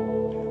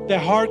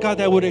 That heart, God,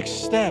 that would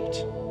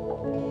accept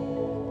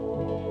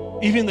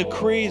even the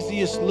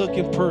craziest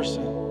looking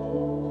person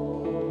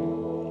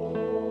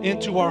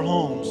into our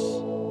homes.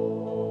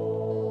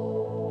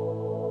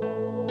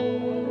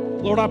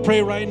 Lord, I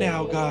pray right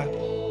now, God,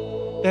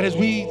 that as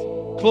we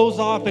close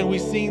off and we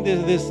sing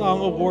this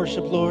song of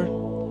worship, Lord,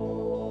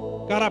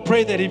 God, I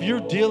pray that if you're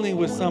dealing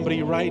with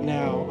somebody right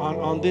now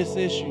on this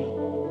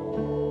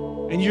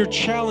issue and you're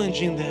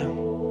challenging them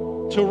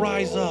to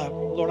rise up,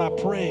 Lord, I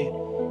pray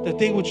that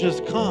they would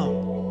just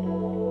come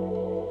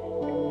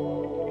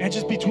and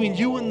just between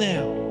you and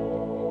them,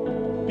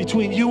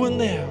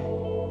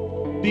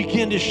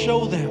 begin to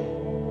show them.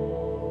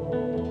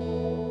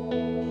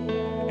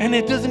 And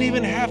it doesn't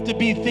even have to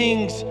be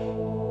things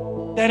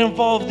that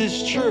involve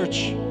this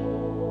church.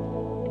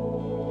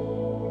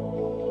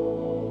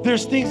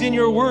 There's things in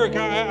your work.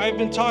 I've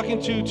been talking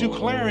to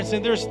Clarence,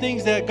 and there's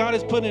things that God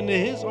has put into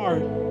his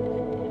heart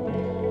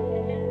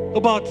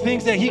about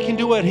things that he can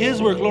do at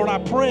his work. Lord, I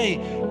pray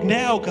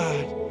now,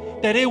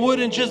 God, that it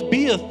wouldn't just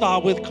be a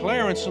thought with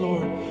Clarence,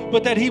 Lord,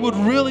 but that he would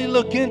really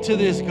look into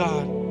this,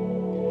 God,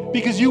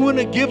 because you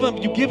wouldn't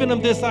have given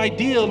him this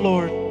idea,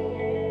 Lord,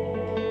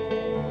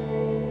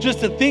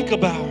 just to think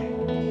about.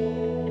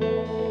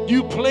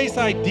 You place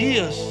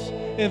ideas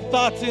and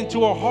thoughts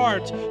into our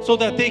hearts so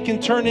that they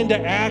can turn into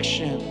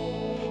action.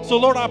 So,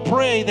 Lord, I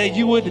pray that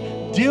you would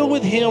deal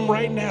with him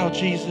right now,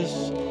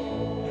 Jesus.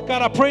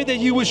 God, I pray that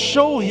you would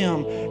show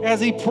him as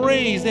he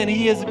prays and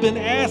he has been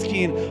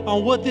asking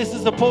on what this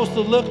is supposed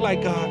to look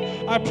like, God.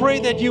 I pray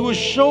that you would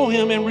show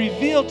him and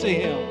reveal to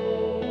him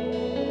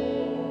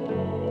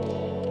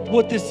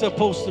what this is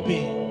supposed to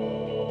be.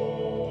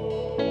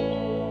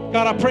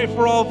 God, I pray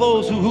for all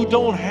those who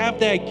don't have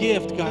that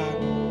gift,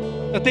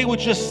 God, that they would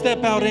just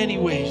step out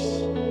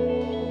anyways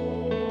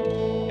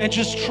and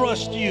just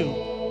trust you,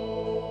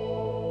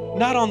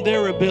 not on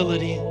their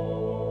ability,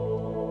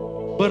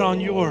 but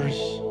on yours.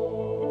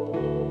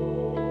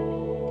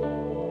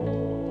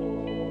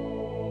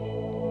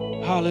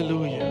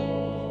 Hallelujah.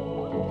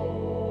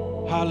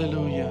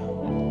 Hallelujah.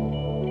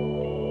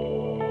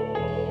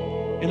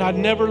 And I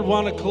never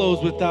want to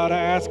close without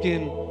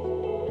asking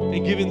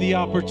and giving the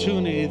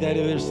opportunity that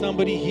if there's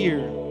somebody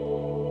here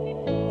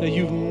that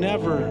you've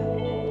never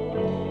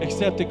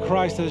accepted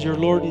Christ as your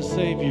Lord and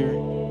Savior,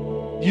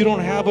 you don't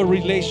have a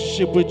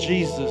relationship with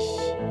Jesus,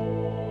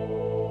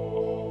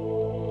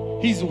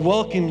 He's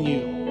welcomed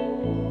you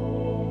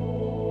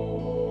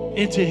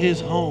into His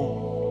home.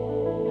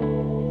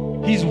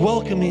 He's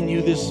welcoming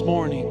you this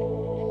morning.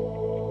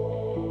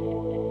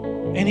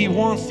 And He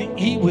wants to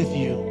eat with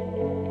you.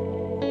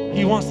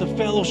 He wants to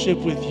fellowship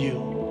with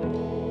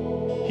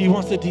you. He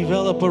wants to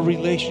develop a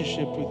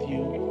relationship with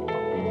you.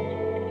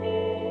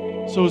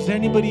 So is there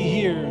anybody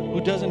here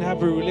who doesn't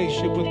have a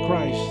relationship with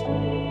Christ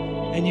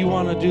and you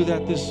want to do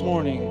that this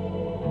morning?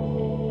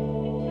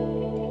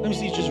 Let me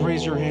see you just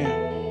raise your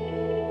hand.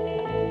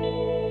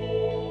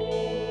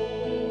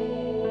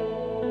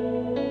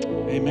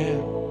 Amen.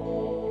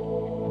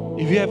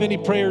 If you have any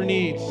prayer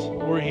needs,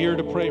 we're here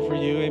to pray for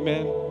you.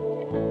 Amen.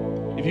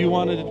 If you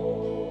want to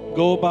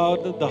go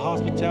about the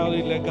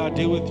hospitality, let God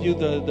deal with you.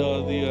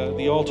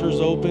 The altar's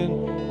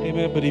open.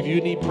 Amen. But if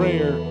you need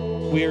prayer,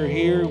 we are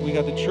here. We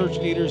got the church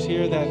leaders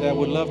here that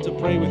would love to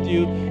pray with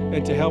you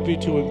and to help you,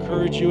 to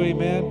encourage you.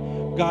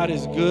 Amen. God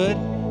is good.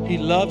 He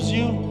loves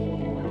you,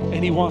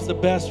 and He wants the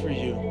best for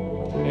you.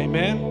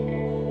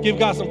 Amen. Give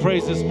God some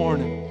praise this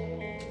morning.